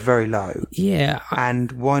 I think, is very low. Yeah.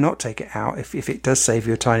 And why not take it out if it does save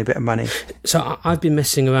you a tiny bit of money? So I've been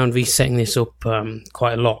messing around resetting this up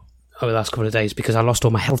quite a lot over the last couple of days because I lost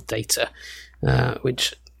all my health data,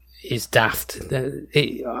 which is daft.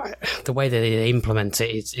 The way that they implement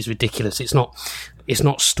it is ridiculous. It's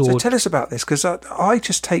not stored. So tell us about this, because I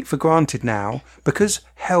just take for granted now, because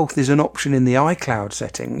health is an option in the iCloud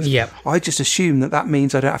settings. Yep. I just assume that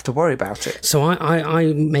means I don't have to worry about it. So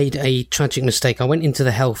I made a tragic mistake. I went into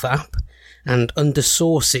the health app, and under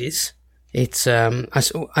sources, it's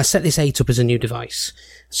I set this 8 up as a new device.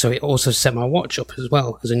 So it also set my watch up as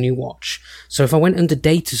well as a new watch. So if I went under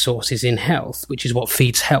data sources in health, which is what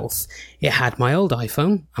feeds health, it had my old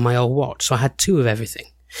iPhone and my old watch. So I had 2 of everything.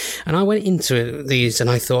 And I went into these and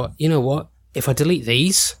I thought, you know what? If I delete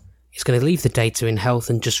these, it's going to leave the data in health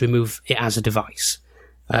and just remove it as a device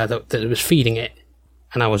that was feeding it.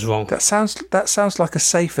 And I was wrong. That sounds like a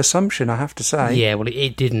safe assumption, I have to say. Yeah, well,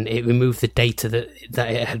 it didn't. It removed the data that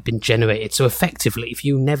it had been generated. So effectively, if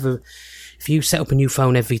you set up a new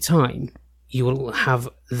phone every time, you will have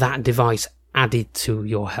that device added to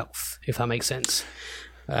your health, if that makes sense.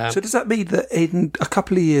 So does that mean that in a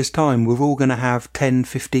couple of years' time, we're all going to have 10,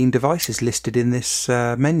 15 devices listed in this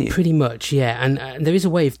menu? Pretty much, yeah. And there is a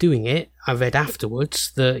way of doing it. I read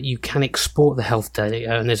afterwards that you can export the health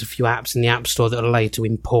data, and there's a few apps in the App Store that allow you to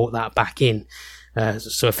import that back in.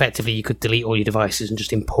 So effectively, you could delete all your devices and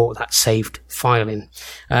just import that saved file in.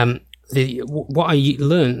 What I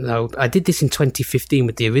learned, though, I did this in 2015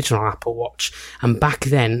 with the original Apple Watch, and back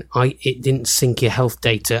then it didn't sync your health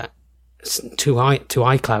data to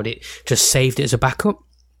iCloud. It just saved it as a backup.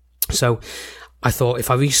 So I thought if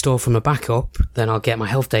I restore from a backup, then I'll get my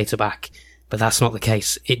health data back. But that's not the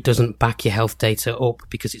case. It doesn't back your health data up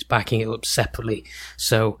because it's backing it up separately.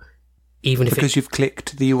 So even if because you've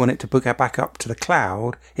clicked that you want it to back up to the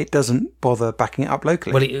cloud, it doesn't bother backing it up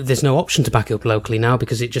locally. Well, there's no option to back it up locally now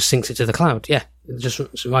because it just syncs it to the cloud. Yeah, just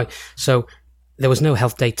right. So there was no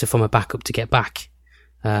health data from a backup to get back.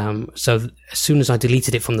 So as soon as I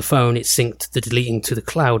deleted it from the phone, it synced the deleting to the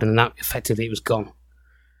cloud, and that effectively it was gone.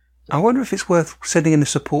 I wonder if it's worth sending in a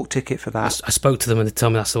support ticket for that. I spoke to them and they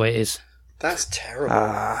told me that's the way it is. That's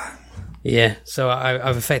terrible. Yeah, so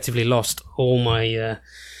I've effectively lost all my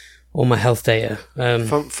health data.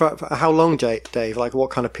 For how long, Dave? Like, what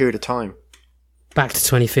kind of period of time? Back to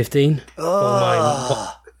 2015.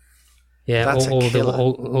 All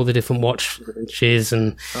the different watches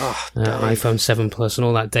and iPhone 7 Plus and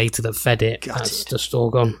all that data that fed it. That's just all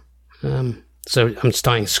gone. So I'm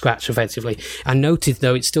starting scratch effectively. I noted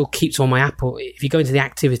though it still keeps all my Apple. If you go into the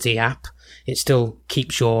Activity app, it still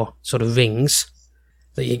keeps your sort of rings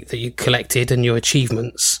that you collected and your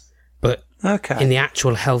achievements. But in the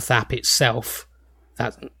actual health app itself,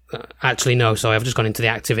 actually no. Sorry, I've just gone into the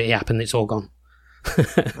Activity app and it's all gone.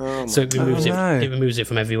 So it removes it. It removes it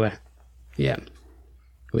from everywhere. Yeah.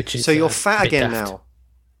 Which is so you're fat again daft. now.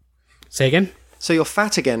 Say again. So you're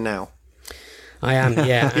fat again now. I am,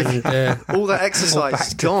 yeah. And all that exercise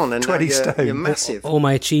is gone, and 20 stone. You're massive. All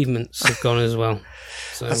my achievements have gone as well.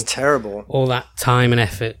 So that's terrible. All that time and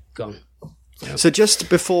effort gone. Yep. So just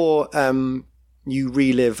before you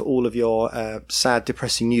relive all of your sad,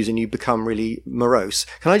 depressing news and you become really morose,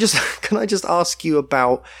 can I just ask you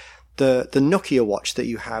about the Nokia watch that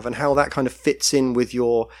you have and how that kind of fits in with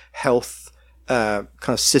your health kind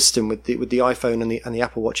of system with the iPhone and the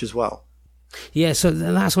Apple Watch as well? Yeah, so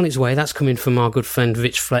that's on its way. That's coming from our good friend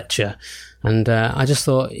Rich Fletcher. And I just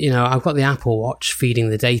thought, I've got the Apple Watch feeding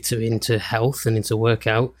the data into health and into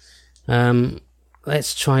workout.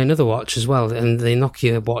 Let's try another watch as well. And the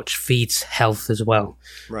Nokia watch feeds health as well.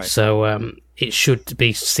 Right. So it should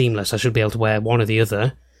be seamless. I should be able to wear one or the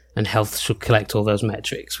other, and health should collect all those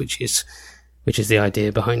metrics, which is the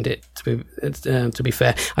idea behind it, to be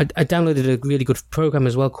fair. I downloaded a really good program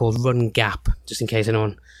as well called Run Gap, just in case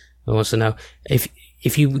anyone wants to know.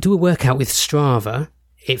 If you do a workout with Strava,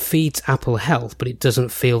 it feeds Apple Health, but it doesn't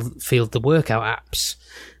field the workout apps.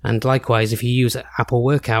 And likewise, if you use an Apple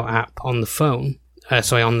Workout app on the phone,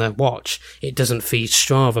 on the watch, it doesn't feed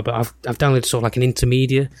Strava. But I've downloaded sort of like an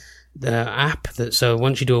intermediate app so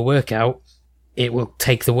once you do a workout, it will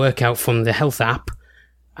take the workout from the health app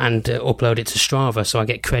and upload it to Strava. So I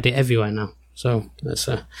get credit everywhere now. So that's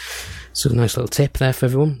a nice little tip there for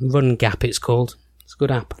everyone. Run Gap, it's called. It's a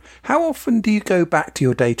good app. How often do you go back to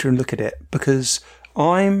your data and look at it? Because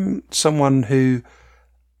I'm someone who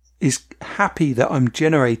is happy that I'm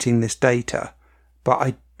generating this data, but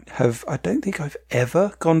I don't think I've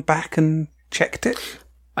ever gone back and checked it.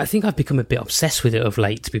 I think I've become a bit obsessed with it of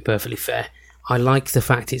late, to be perfectly fair. I like the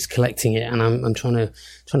fact it's collecting it, and I'm trying to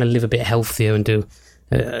live a bit healthier and do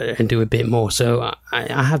a bit more. So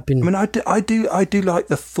I have been. I mean, I do like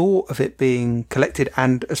the thought of it being collected,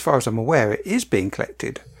 and as far as I'm aware, it is being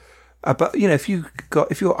collected. But if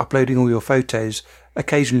you're uploading all your photos,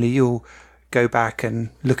 occasionally you'll go back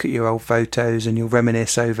and look at your old photos and you'll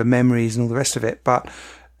reminisce over memories and all the rest of it. But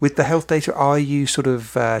with the health data, are you sort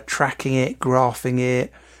of tracking it, graphing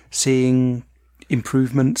it, seeing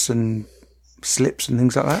improvements and slips and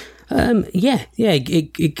things like that? Yeah.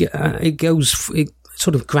 It goes. It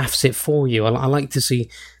sort of graphs it for you. I like to see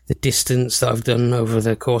the distance that I've done over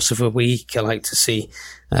the course of a week. I like to see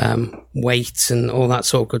weight and all that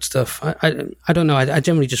sort of good stuff. I don't know. I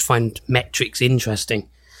generally just find metrics interesting.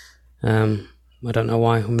 I don't know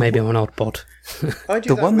why. Maybe I'm an odd bod. I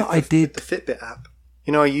do the one that I did with the Fitbit app.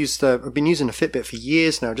 I've been using a Fitbit for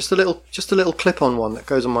years now. Just a little clip-on one that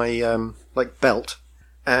goes on my belt,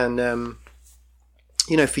 and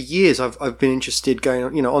for years I've been interested going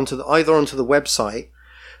onto the website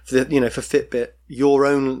for Fitbit, your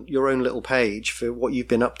own little page for what you've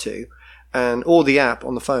been up to, or the app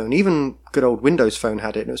on the phone. Even good old Windows Phone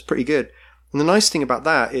had it, and it was pretty good. And the nice thing about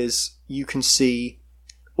that is you can see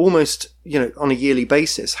almost on a yearly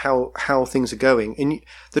basis how things are going. And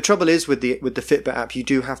the trouble is with the Fitbit app, you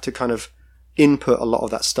do have to kind of input a lot of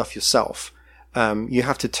that stuff yourself. You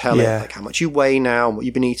have to tell it like how much you weigh now and what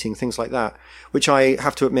you've been eating, things like that, which I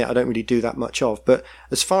have to admit I don't really do that much of. But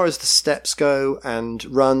as far as the steps go and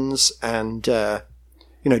runs and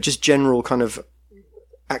just general kind of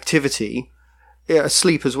activity,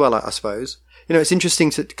 sleep as well, I suppose. It's interesting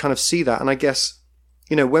to kind of see that. And I guess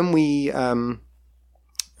when we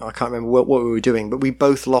I can't remember what we were doing, but we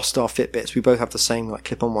both lost our Fitbits. We both have the same like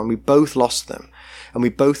clip-on one. We both lost them, and we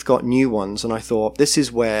both got new ones. And I thought, this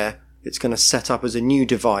is where it's going to set up as a new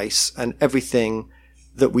device, and everything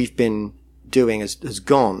that we've been doing has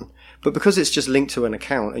gone. But because it's just linked to an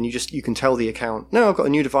account, and you can tell the account, no, I've got a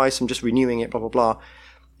new device, I'm just renewing it, blah, blah, blah.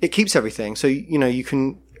 It keeps everything. So, you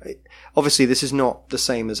can, obviously this is not the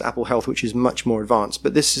same as Apple Health, which is much more advanced,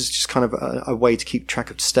 but this is just kind of a way to keep track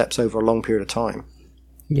of steps over a long period of time.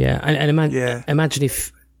 Yeah. And imagine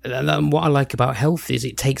if, what I like about Health is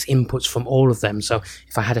it takes inputs from all of them. So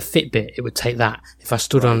if I had a Fitbit, it would take that. If I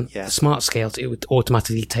stood on smart scales, it would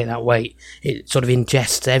automatically take that weight. It sort of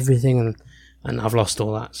ingests everything, and I've lost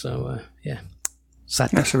all that. So, sad.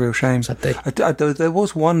 That's a real shame. There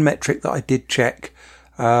was one metric that I did check.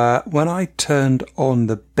 When I turned on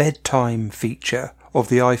the bedtime feature of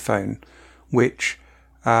the iPhone, which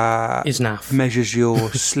is naff. Measures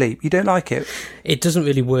your sleep. You don't like it? It doesn't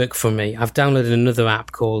really work for me. I've downloaded another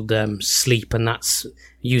app called Sleep, and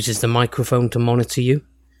uses the microphone to monitor you.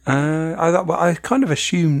 I kind of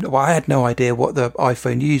assumed. Well, I had no idea what the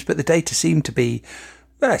iPhone used, but the data seemed to be.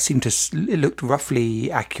 It looked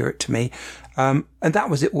roughly accurate to me. And that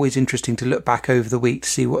was always interesting to look back over the week to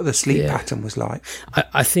see what the sleep pattern was like.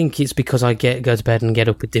 I think it's because I go to bed and get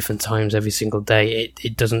up at different times every single day.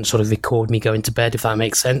 It doesn't sort of record me going to bed, if that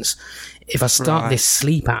makes sense. If I start this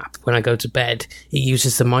sleep app when I go to bed, it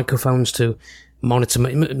uses the microphones to monitor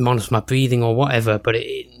my breathing or whatever, but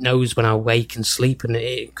it knows when I wake and sleep, and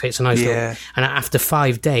it creates a nice little... And after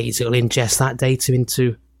 5 days, it'll ingest that data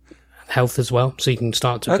into Health as well, so you can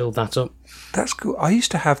start to build that up. That's cool. I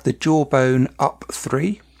used to have the Jawbone Up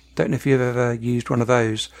 3. Don't know if you've ever used one of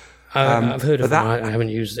those. I've heard of that. I haven't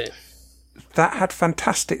used it. That had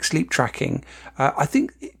fantastic sleep tracking. I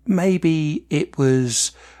think maybe it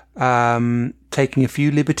was taking a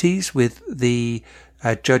few liberties with the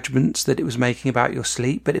judgments that it was making about your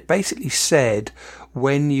sleep, but it basically said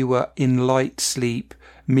when you were in light sleep,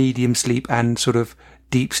 medium sleep, and sort of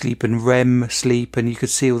deep sleep and REM sleep, and you could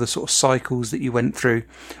see all the sort of cycles that you went through.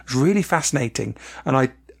 It was really fascinating. And I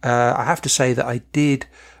have to say that I did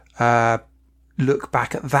look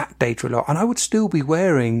back at that data a lot, and I would still be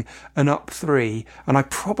wearing an Up 3, and I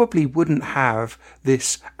probably wouldn't have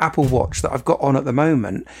this Apple Watch that I've got on at the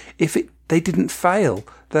moment if they didn't fail.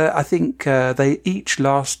 I think they each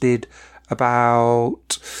lasted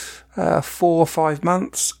about 4 or 5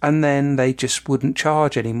 months, and then they just wouldn't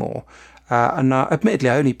charge anymore. And admittedly,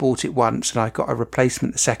 I only bought it once, and I got a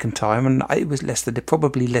replacement the second time, and it was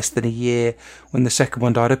probably less than a year when the second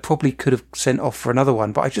one died. I probably could have sent off for another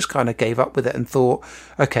one, but I just kind of gave up with it and thought,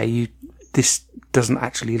 okay, this doesn't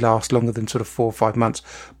actually last longer than sort of 4 or 5 months.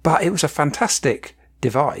 But it was a fantastic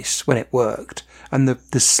device when it worked, and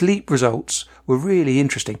the sleep results were really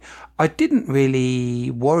interesting. I didn't really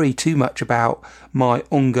worry too much about my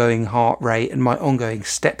ongoing heart rate and my ongoing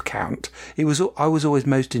step count. I was always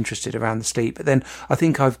most interested around the sleep, but then I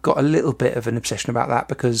think I've got a little bit of an obsession about that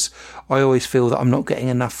because I always feel that I'm not getting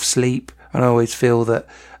enough sleep, and I always feel that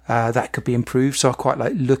that could be improved. So I quite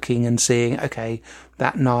like looking and seeing, okay,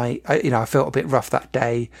 that night, I felt a bit rough that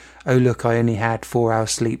day. Oh, look, I only had 4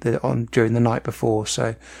 hours sleep during the night before.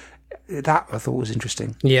 So that I thought was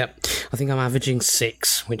interesting. Yeah, I think I'm averaging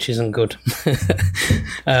 6, which isn't good.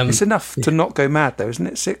 It's enough to not go mad, though, isn't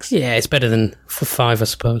it? 6? Yeah, it's better than 5, I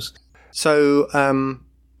suppose. So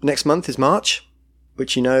next month is March,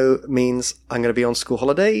 which means I'm going to be on school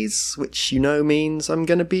holidays, which means I'm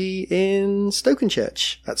going to be in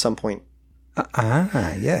Stokenchurch at some point.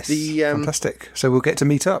 Yes. Fantastic. So we'll get to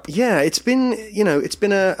meet up. Yeah, it's been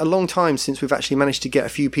a long time since we've actually managed to get a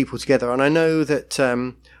few people together, and I know that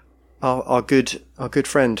our good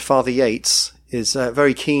friend Father Yates is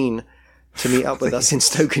very keen to meet up with us in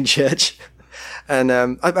Stokenchurch, and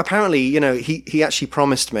apparently, he actually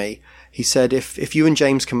promised me. He said if you and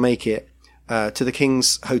James can make it to the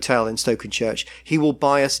King's Hotel in Stokenchurch, he will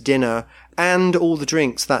buy us dinner and all the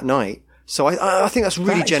drinks that night. So I think that's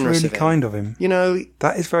really generous. That's really kind of him.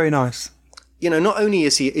 That is very nice. Not only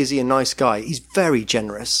is he a nice guy, he's very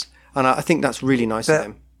generous, and I think that's really nice of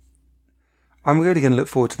him. I'm really going to look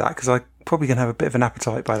forward to that because I'm probably going to have a bit of an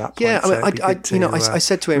appetite by that point. Yeah, I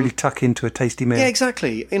said to him, really tuck into a tasty meal. Yeah,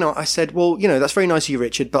 exactly. I said, well, that's very nice of you,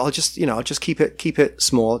 Richard, but I'll just keep it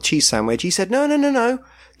small, cheese sandwich. He said, no.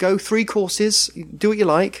 Go 3 courses, do what you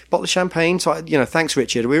like, bottle of champagne. So, thanks,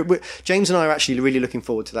 Richard. James and I are actually really looking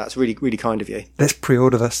forward to that. It's really, really kind of you. Let's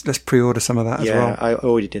pre-order some of that as well. Yeah, I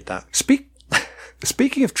already did that.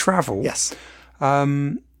 Speaking of travel, yes,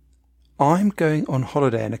 I'm going on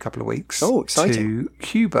holiday in a couple of weeks. Oh, exciting. To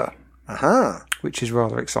Cuba. Aha. Which is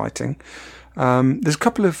rather exciting. There's a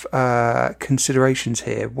couple of considerations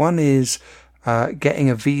here. One is getting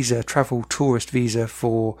a visa, travel tourist visa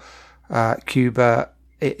for Cuba.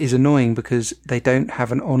 It is annoying because they don't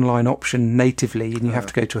have an online option natively, and you have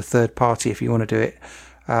to go to a third party if you want to do it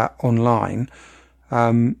online.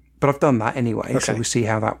 But I've done that anyway, so we'll see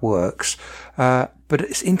how that works. But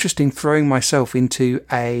it's interesting throwing myself into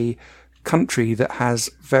a country that has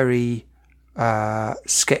very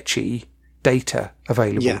sketchy data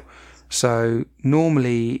available. Yeah. So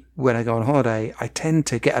normally when I go on holiday, I tend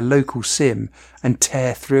to get a local SIM and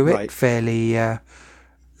tear through it fairly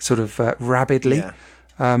rapidly. Yeah.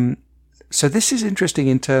 So this is interesting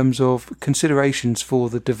in terms of considerations for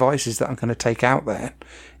the devices that I'm going to take out there,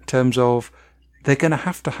 in terms of they're going to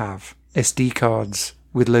have SD cards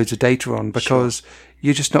with loads of data on, because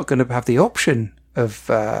you're just not going to have the option of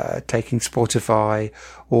taking Spotify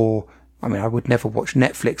or... I mean, I would never watch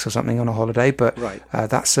Netflix or something on a holiday, but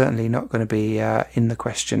that's certainly not going to be in the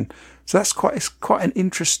question. So it's quite an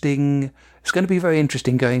interesting. It's going to be very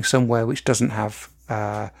interesting going somewhere which doesn't have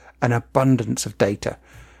an abundance of data.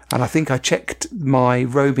 And I think I checked my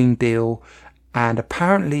roaming deal, and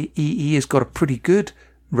apparently EE has got a pretty good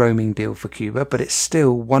roaming deal for Cuba, but it's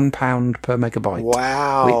still £1 per megabyte.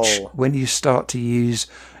 Wow! Which, when you start to use,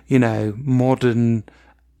 modern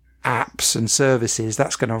apps and services,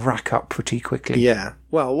 that's going to rack up pretty quickly. Yeah.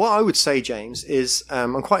 Well, what I would say, James, is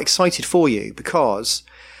I'm quite excited for you because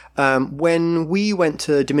when we went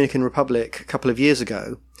to Dominican Republic a couple of years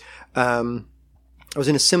ago, I was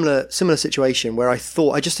in a similar situation where I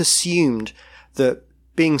just assumed that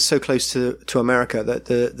being so close to America, that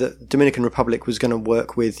the Dominican Republic was going to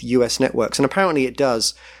work with US networks. And apparently it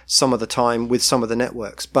does some of the time with some of the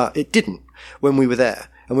networks, but it didn't when we were there.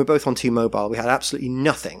 And we're both on T-Mobile. We had absolutely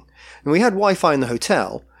nothing. And we had Wi-Fi in the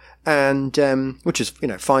hotel, and which is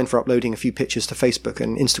fine for uploading a few pictures to Facebook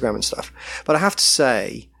and Instagram and stuff. But I have to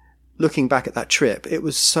say, looking back at that trip, it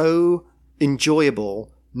was so enjoyable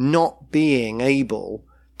not being able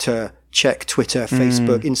to check Twitter,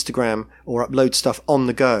 Facebook, Instagram, or upload stuff on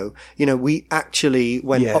the go. We actually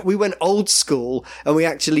went old school, and we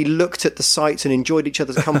actually looked at the sites and enjoyed each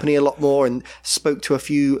other's company a lot more, and spoke to a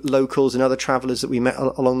few locals and other travelers that we met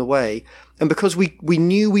along the way. And because we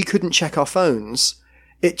knew we couldn't check our phones,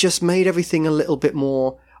 it just made everything a little bit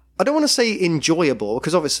more, I don't want to say enjoyable,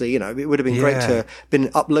 because obviously, it would have been great to have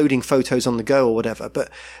been uploading photos on the go or whatever. But,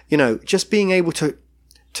 just being able to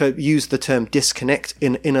use the term disconnect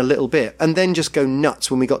in a little bit, and then just go nuts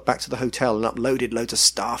when we got back to the hotel and uploaded loads of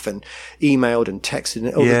stuff and emailed and texted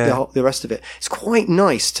and the rest of it. It's quite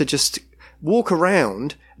nice to just walk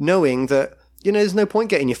around knowing that, there's no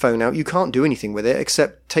point getting your phone out. You can't do anything with it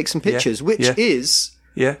except take some pictures, which is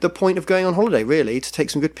the point of going on holiday, really, to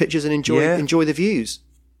take some good pictures and enjoy the views.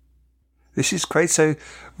 This is great. So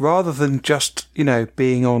rather than just,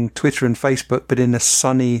 being on Twitter and Facebook, but in a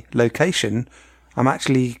sunny location, I'm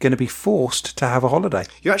actually going to be forced to have a holiday.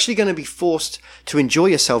 You're actually going to be forced to enjoy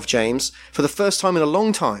yourself, James, for the first time in a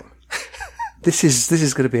long time. This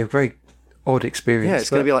is going to be a very odd experience. Yeah, it's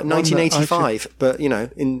going to be like 1985, but, in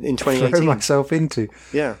 2018. Throw myself into.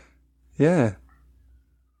 Yeah. Yeah.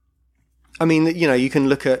 I mean, you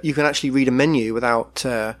can actually read a menu without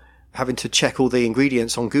having to check all the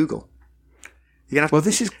ingredients on Google. That's going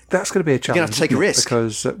to be a challenge. You're going to have to take a risk.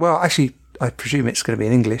 Because, actually, I presume it's going to be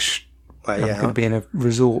in English. I'm going to be in a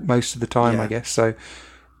resort most of the time, I guess. So,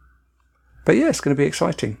 but yeah, it's going to be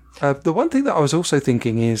exciting. The one thing that I was also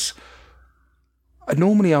thinking is,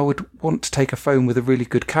 normally I would want to take a phone with a really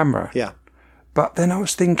good camera. Yeah. But then I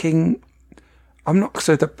was thinking,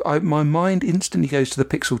 my mind instantly goes to the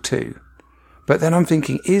Pixel 2. But then I'm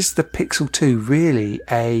thinking, is the Pixel 2 really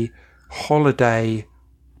a holiday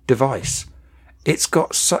device? It's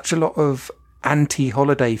got such a lot of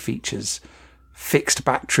anti-holiday features. Fixed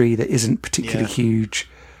battery that isn't particularly huge.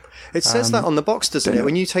 It says that on the box, doesn't it?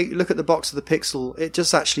 When you look at the box of the Pixel, it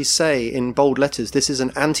just actually say in bold letters, this is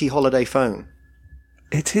an anti-holiday phone.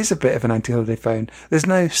 It is a bit of an anti-holiday phone. There's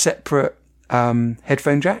no separate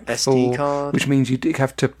headphone jack. SD card. Which means you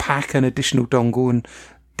have to pack an additional dongle and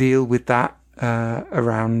deal with that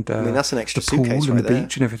around that's an extra the pool suitcase and right the there.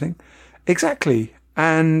 beach and everything. Exactly.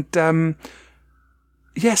 And... so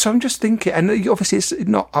I'm just thinking, and obviously it's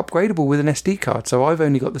not upgradable with an SD card, so I've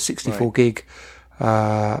only got the 64 gig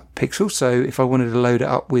Pixel, so if I wanted to load it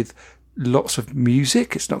up with lots of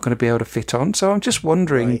music, it's not going to be able to fit on. So I'm just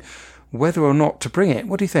wondering whether or not to bring it.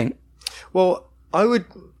 What do you think? Well, I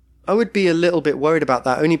would be a little bit worried about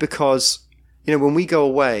that, only because, when we go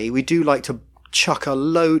away, we do like to chuck a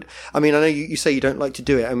load. I mean, I know you say you don't like to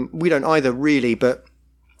do it, and we don't either really, but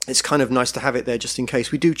it's kind of nice to have it there just in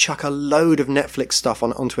case. We do chuck a load of Netflix stuff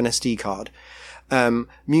onto an SD card.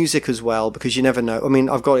 Music as well, because you never know. I mean,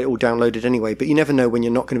 I've got it all downloaded anyway, but you never know when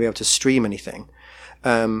you're not going to be able to stream anything.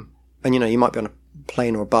 And you might be on a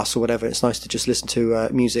plane or a bus or whatever. It's nice to just listen to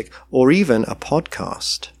music or even a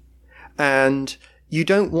podcast. And you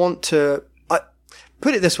don't want to,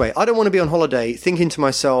 put it this way, I don't want to be on holiday thinking to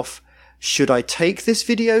myself, should I take this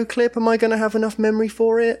video clip? Am I going to have enough memory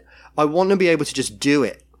for it? I want to be able to just do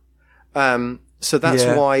it. So that's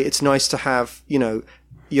why it's nice to have,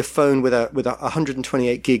 your phone with a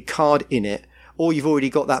 128 gig card in it, or you've already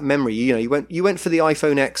got that memory. You went for the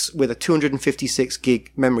iPhone X with a 256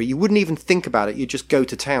 gig memory. You wouldn't even think about it. You just go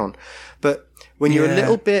to town. But when you're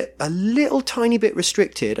a little tiny bit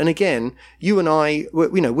restricted, and again, you and I,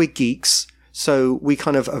 we're geeks. So we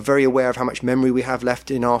kind of are very aware of how much memory we have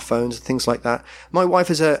left in our phones and things like that. My wife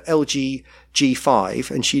has a LG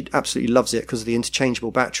G5 and she absolutely loves it because of the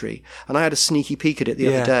interchangeable battery. And I had a sneaky peek at it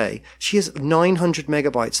the other day. She has 900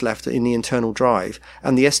 megabytes left in the internal drive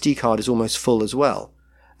and the SD card is almost full as well.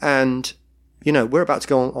 And, we're about to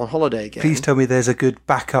go on holiday again. Please tell me there's a good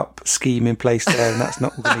backup scheme in place there and that's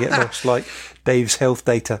not going to get lost like Dave's health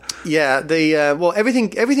data. Yeah,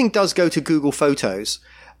 everything does go to Google Photos.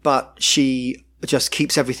 But she just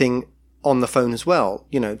keeps everything on the phone as well,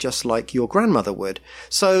 just like your grandmother would.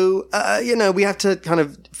 So, we have to kind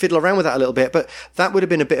of fiddle around with that a little bit, but that would have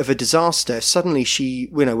been a bit of a disaster. Suddenly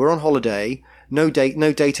we're on holiday, no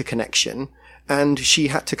data connection, and she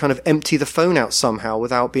had to kind of empty the phone out somehow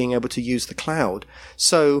without being able to use the cloud.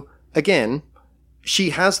 So again,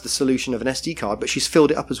 she has the solution of an SD card, but she's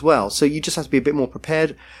filled it up as well. So you just have to be a bit more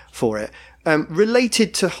prepared for it.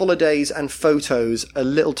 Related to holidays and photos a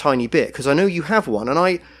little tiny bit, because I know you have one, and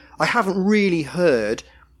I haven't really heard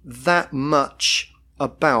that much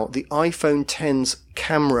about the iPhone X's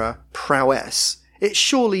camera prowess. It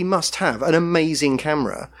surely must have an amazing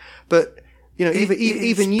camera, but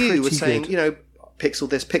even you were saying, pixel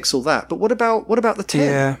this, pixel that. But what about the 10?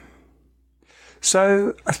 Yeah.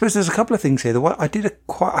 So I suppose there's a couple of things here. I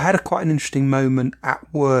had quite an interesting moment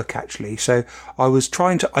at work actually. So I was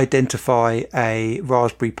trying to identify a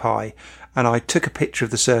Raspberry Pi, and I took a picture of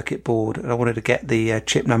the circuit board, and I wanted to get the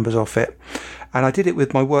chip numbers off it. And I did it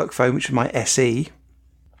with my work phone, which is my SE,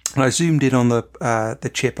 and I zoomed in on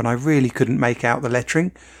the chip, and I really couldn't make out the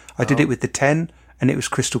lettering. I did it with the 10, and it was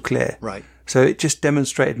crystal clear. Right. So it just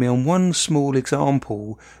demonstrated me on one small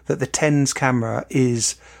example that the 10's camera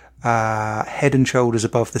is head and shoulders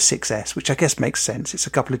above the 6S, which I guess makes sense. It's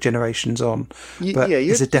a couple of generations on, but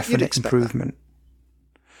it's a definite improvement.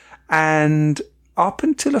 And up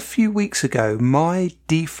until a few weeks ago, my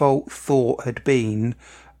default thought had been,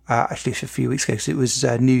 actually it's a few weeks ago, because it was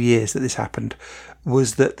New Year's that this happened,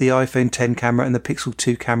 was that the iPhone X camera and the Pixel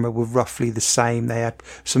 2 camera were roughly the same. They had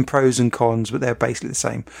some pros and cons, but they're basically the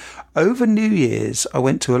same. Over New Year's, I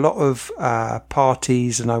went to a lot of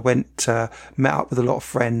parties, and I met up with a lot of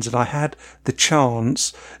friends, and I had the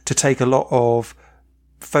chance to take a lot of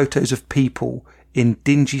photos of people in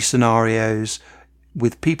dingy scenarios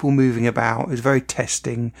with people moving about. It was very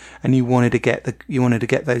testing, and you wanted to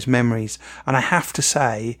get those memories. And I have to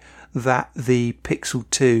say that the Pixel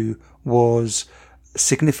 2 was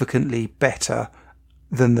significantly better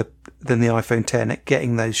than the iPhone X at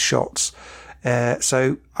getting those shots.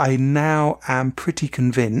 So I now am pretty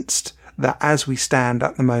convinced that as we stand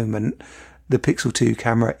at the moment, the Pixel 2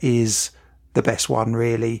 camera is the best one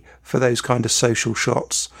really for those kind of social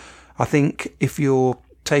shots. I think if you're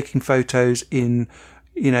taking photos in,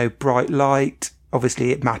 bright light,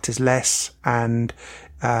 obviously it matters less, and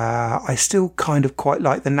I still kind of quite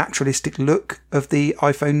like the naturalistic look of the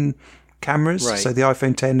iPhone cameras. Right. So the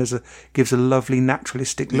iPhone X gives a lovely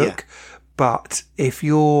naturalistic look. Yeah. But if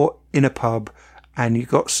you're in a pub and you've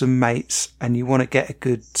got some mates and you want to get a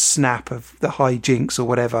good snap of the hijinks or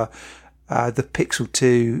whatever, the Pixel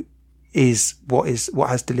 2 is what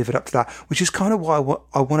has delivered up to that, which is kind of why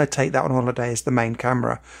I want to take that on holiday as the main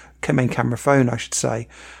camera phone, I should say.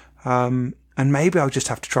 And maybe I'll just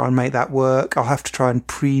have to try and make that work. I'll have to try and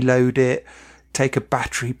preload it, take a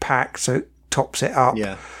battery pack so it tops it up.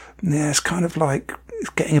 Yeah, it's kind of like,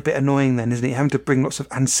 it's getting a bit annoying then, isn't it? Having to bring lots of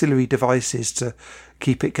ancillary devices to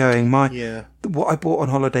keep it going. What I bought on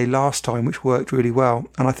holiday last time, which worked really well,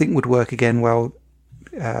 and I think would work again well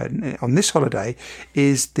on this holiday,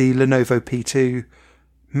 is the Lenovo P2.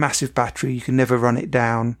 Massive battery, you can never run it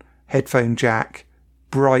down, headphone jack,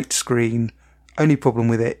 bright screen. Only problem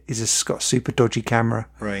with it is it's got a super dodgy camera.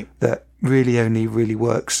 Right. That really only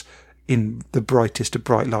works in the brightest of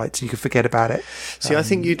bright lights. You can forget about it. See, I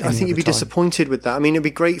think you'd be disappointed with that. I mean, it'd be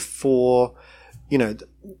great for,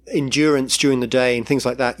 endurance during the day and things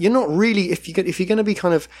like that. You're not really, if you're going to be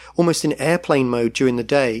kind of almost in airplane mode during the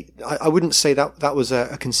day, I wouldn't say that was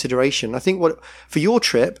a consideration. I think for your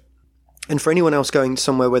trip, and for anyone else going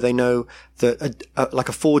somewhere where they know that like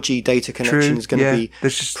a 4G data connection is going to be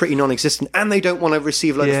pretty non-existent, and they don't want to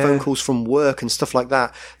receive a load of phone calls from work and stuff like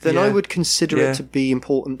that, then I would consider it to be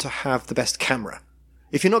important to have the best camera.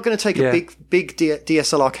 If you're not going to take a big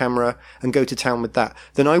DSLR camera and go to town with that,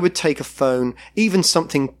 then I would take a phone, even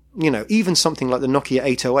something like the Nokia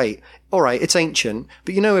 808. All right, it's ancient,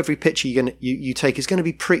 but every picture you take is going to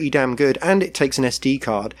be pretty damn good, and it takes an SD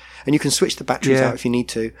card, and you can switch the batteries out if you need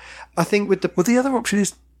to. I think with the... Well, the other option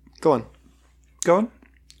is... Go on. Well,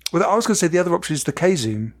 I was going to say the other option is the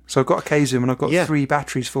K-Zoom. So I've got a K-Zoom and I've got 3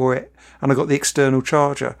 batteries for it, and I've got the external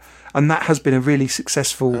charger, and that has been a really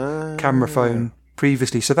successful camera phone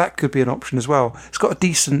previously, so that could be an option as well. It's got a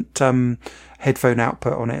decent headphone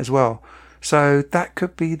output on it as well. So that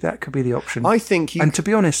could be the option. And to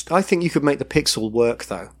be honest, I think you could make the Pixel work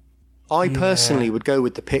though. I personally would go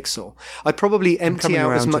with the Pixel. I'd probably empty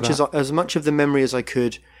out as much of the memory as I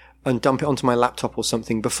could and dump it onto my laptop or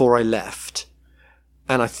something before I left.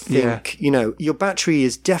 And I think, your battery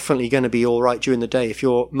is definitely going to be all right during the day if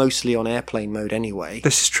you're mostly on airplane mode anyway.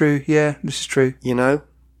 This is true. Yeah, this is true. Given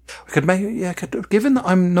that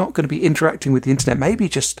I'm not going to be interacting with the internet, maybe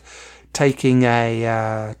just taking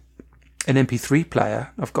an MP3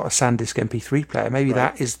 player. I've got a SanDisk MP3 player. Maybe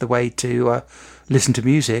that is the way to listen to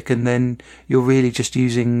music, and then you're really just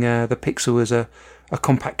using the Pixel as a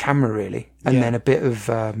compact camera, really, and then a bit of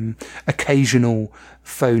occasional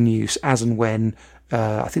phone use as and when.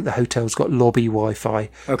 I think the hotel's got lobby Wi-Fi,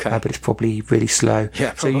 but it's probably really slow.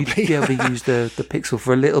 Yeah, probably. So you'd be able to use the Pixel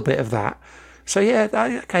for a little bit of that. So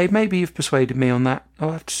maybe you've persuaded me on that.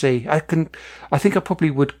 I'll have to see. I think I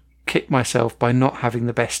probably would kick myself by not having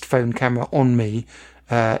the best phone camera on me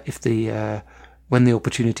when the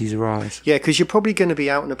opportunities arise. Yeah, because you're probably going to be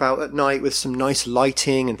out and about at night with some nice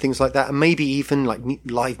lighting and things like that, and maybe even like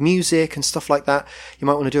live music and stuff like that. You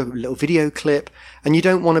might want to do a little video clip, and you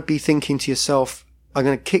don't want to be thinking to yourself, I'm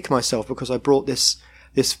going to kick myself because I brought this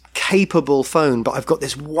capable phone, but I've got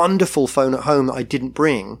this wonderful phone at home that I didn't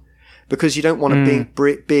bring. Because you don't want to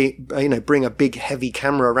bring a big heavy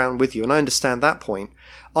camera around with you, and I understand that point.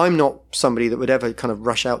 I'm not somebody that would ever kind of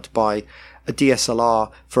rush out to buy a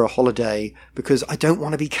DSLR for a holiday because I don't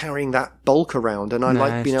want to be carrying that bulk around, and I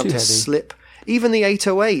like being able to slip even the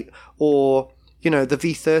 808 or the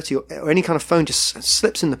V30 or any kind of phone just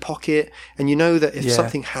slips in the pocket, and that if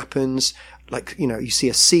something happens, like you see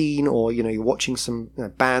a scene or you're watching some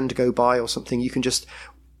band go by or something, you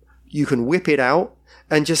can whip it out.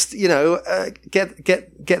 And just get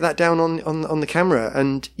that down on the camera,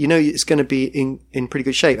 and it's going to be in pretty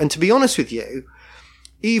good shape. And to be honest with you,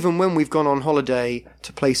 even when we've gone on holiday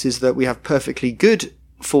to places that we have perfectly good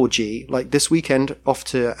 4G, like this weekend off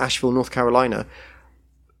to Asheville, North Carolina,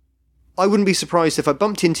 I wouldn't be surprised if I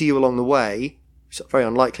bumped into you along the way. It's very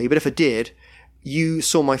unlikely, but if I did, you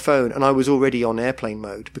saw my phone and I was already on airplane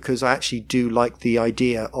mode, because I actually do like the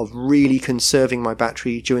idea of really conserving my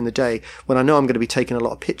battery during the day when I know I'm going to be taking a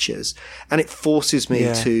lot of pictures, and it forces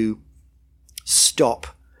me to stop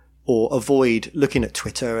or avoid looking at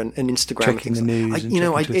Twitter and Instagram. Checking the news.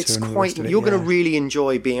 It's quite, you're going to really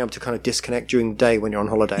enjoy being able to kind of disconnect during the day when you're on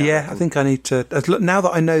holiday. Yeah, I think I need to, now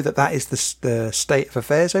that I know that is the state of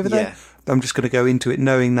affairs over there, I'm just going to go into it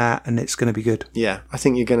knowing that, and it's going to be good. Yeah, I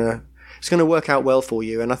think it's going to work out well for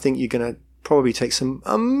you, and I think you're going to probably take some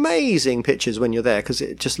amazing pictures when you're there, because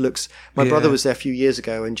it just looks... My brother was there a few years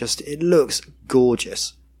ago, and it looks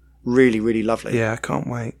gorgeous. Really, really lovely. Yeah, I can't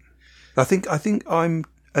wait. I think I'm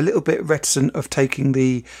a little bit reticent of taking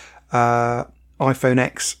the iPhone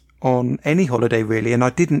X on any holiday, really, and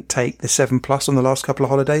I didn't take the 7 Plus on the last couple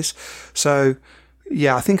of holidays. So,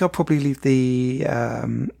 yeah, I think I'll probably leave the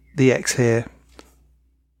X here.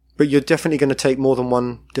 But you're definitely going to take more than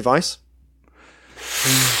one device?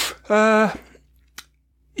 Yeah,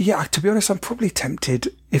 to be honest, I'm probably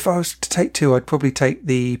tempted. If I was to take 2, I'd probably take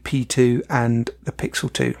the P2 and the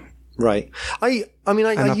Pixel 2. Right. I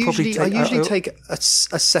usually take a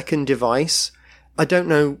second device. I don't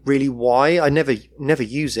know really why. I never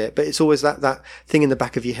use it, but it's always that thing in the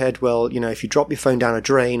back of your head. Well, if you drop your phone down a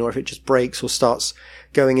drain, or if it just breaks or starts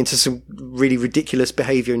going into some really ridiculous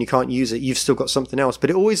behavior and you can't use it, you've still got something else. But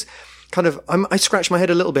it always kind of, I scratch my head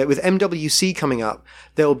a little bit with MWC coming up.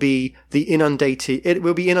 There'll be it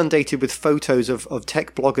will be inundated with photos of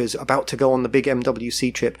tech bloggers about to go on the big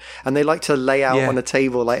MWC trip, and they like to lay out on a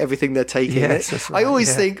table like everything they're taking. Yes, right, I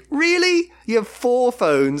always think, really? You have 4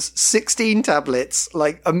 phones, 16 tablets,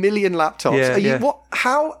 like 1 million laptops. What?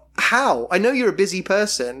 How how? I know you're a busy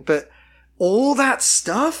person, but all that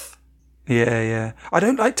stuff? Yeah. I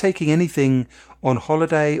don't like taking anything on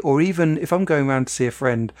holiday, or even if I'm going around to see a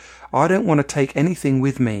friend, I don't want to take anything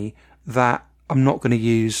with me that I'm not going to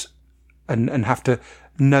use and have to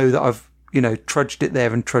know that I've, trudged it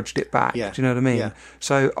there and trudged it back. Yeah. Do you know what I mean? Yeah.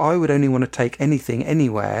 So I would only want to take anything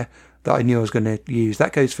anywhere that I knew I was going to use.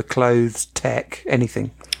 That goes for clothes, tech,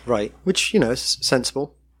 anything. Right. Which, is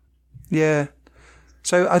sensible. Yeah.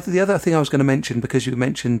 So the other thing I was going to mention, because you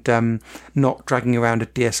mentioned not dragging around a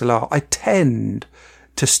DSLR, I tend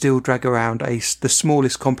to still drag around the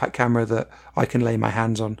smallest compact camera that I can lay my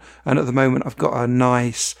hands on. And at the moment, I've got a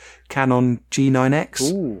nice Canon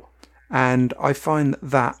G9X. Ooh. And I find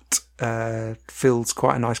that fills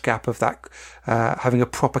quite a nice gap of that having a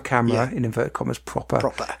proper camera, in inverted commas, proper.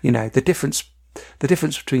 The difference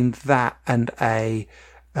between that and a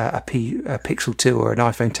Pixel 2 or an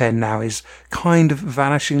iPhone 10 now is kind of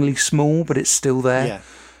vanishingly small, but it's still there.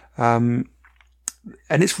 Yeah.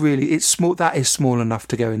 And it's small. That is small enough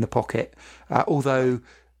to go in the pocket, although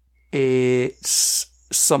it's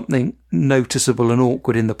something noticeable and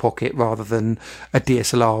awkward in the pocket rather than a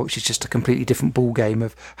DSLR, which is just a completely different ball game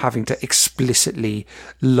of having to explicitly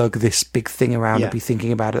lug this big thing around and be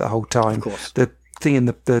thinking about it the whole time. Of course. The thing in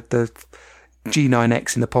the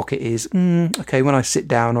G9X in the pocket is okay. When I sit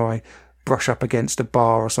down or I brush up against a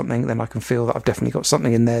bar or something, then I can feel that I've definitely got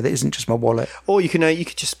something in there that isn't just my wallet. Or you could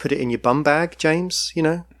just put it in your bum bag, James.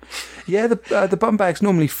 Yeah, the bum bag's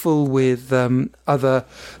normally full with other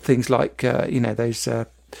things like those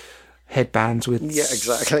headbands with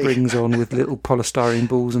springs on with little polystyrene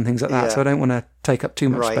balls and things like that. So I don't want to take up too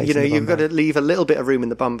much space. Right, you've got to leave a little bit of room in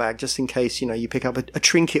the bum bag just in case you pick up a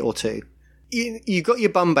trinket or two. You got your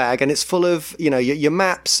bum bag and it's full of your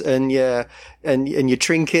maps and your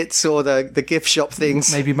trinkets or the gift shop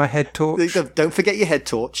things. Maybe my head torch. Don't forget your head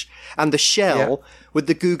torch and the shell with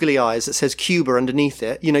the googly eyes that says Cuba underneath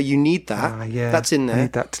it. You need that. That's in there. I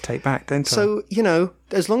need that to take back, don't I? So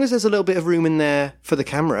as long as there's a little bit of room in there for the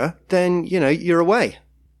camera, then you're away.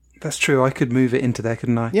 That's true. I could move it into there,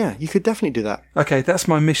 couldn't I? Yeah, you could definitely do that. Okay, that's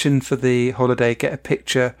my mission for the holiday. Get a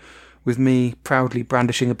picture with me proudly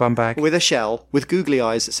brandishing a bum bag. With a shell, with googly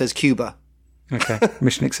eyes that says Cuba. Okay,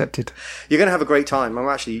 mission accepted. You're going to have a great time. I'm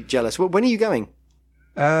actually jealous. When are you going?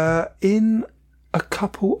 In a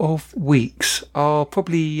couple of weeks. I'll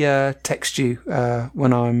probably text you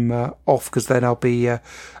when I'm off, because then I'll be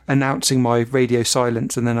announcing my radio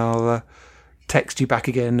silence, and then I'll text you back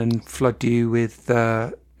again and flood you with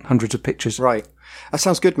hundreds of pictures. Right. That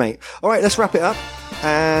sounds good, mate. All right, let's wrap it up,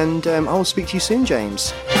 and I'll speak to you soon,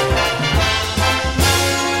 James.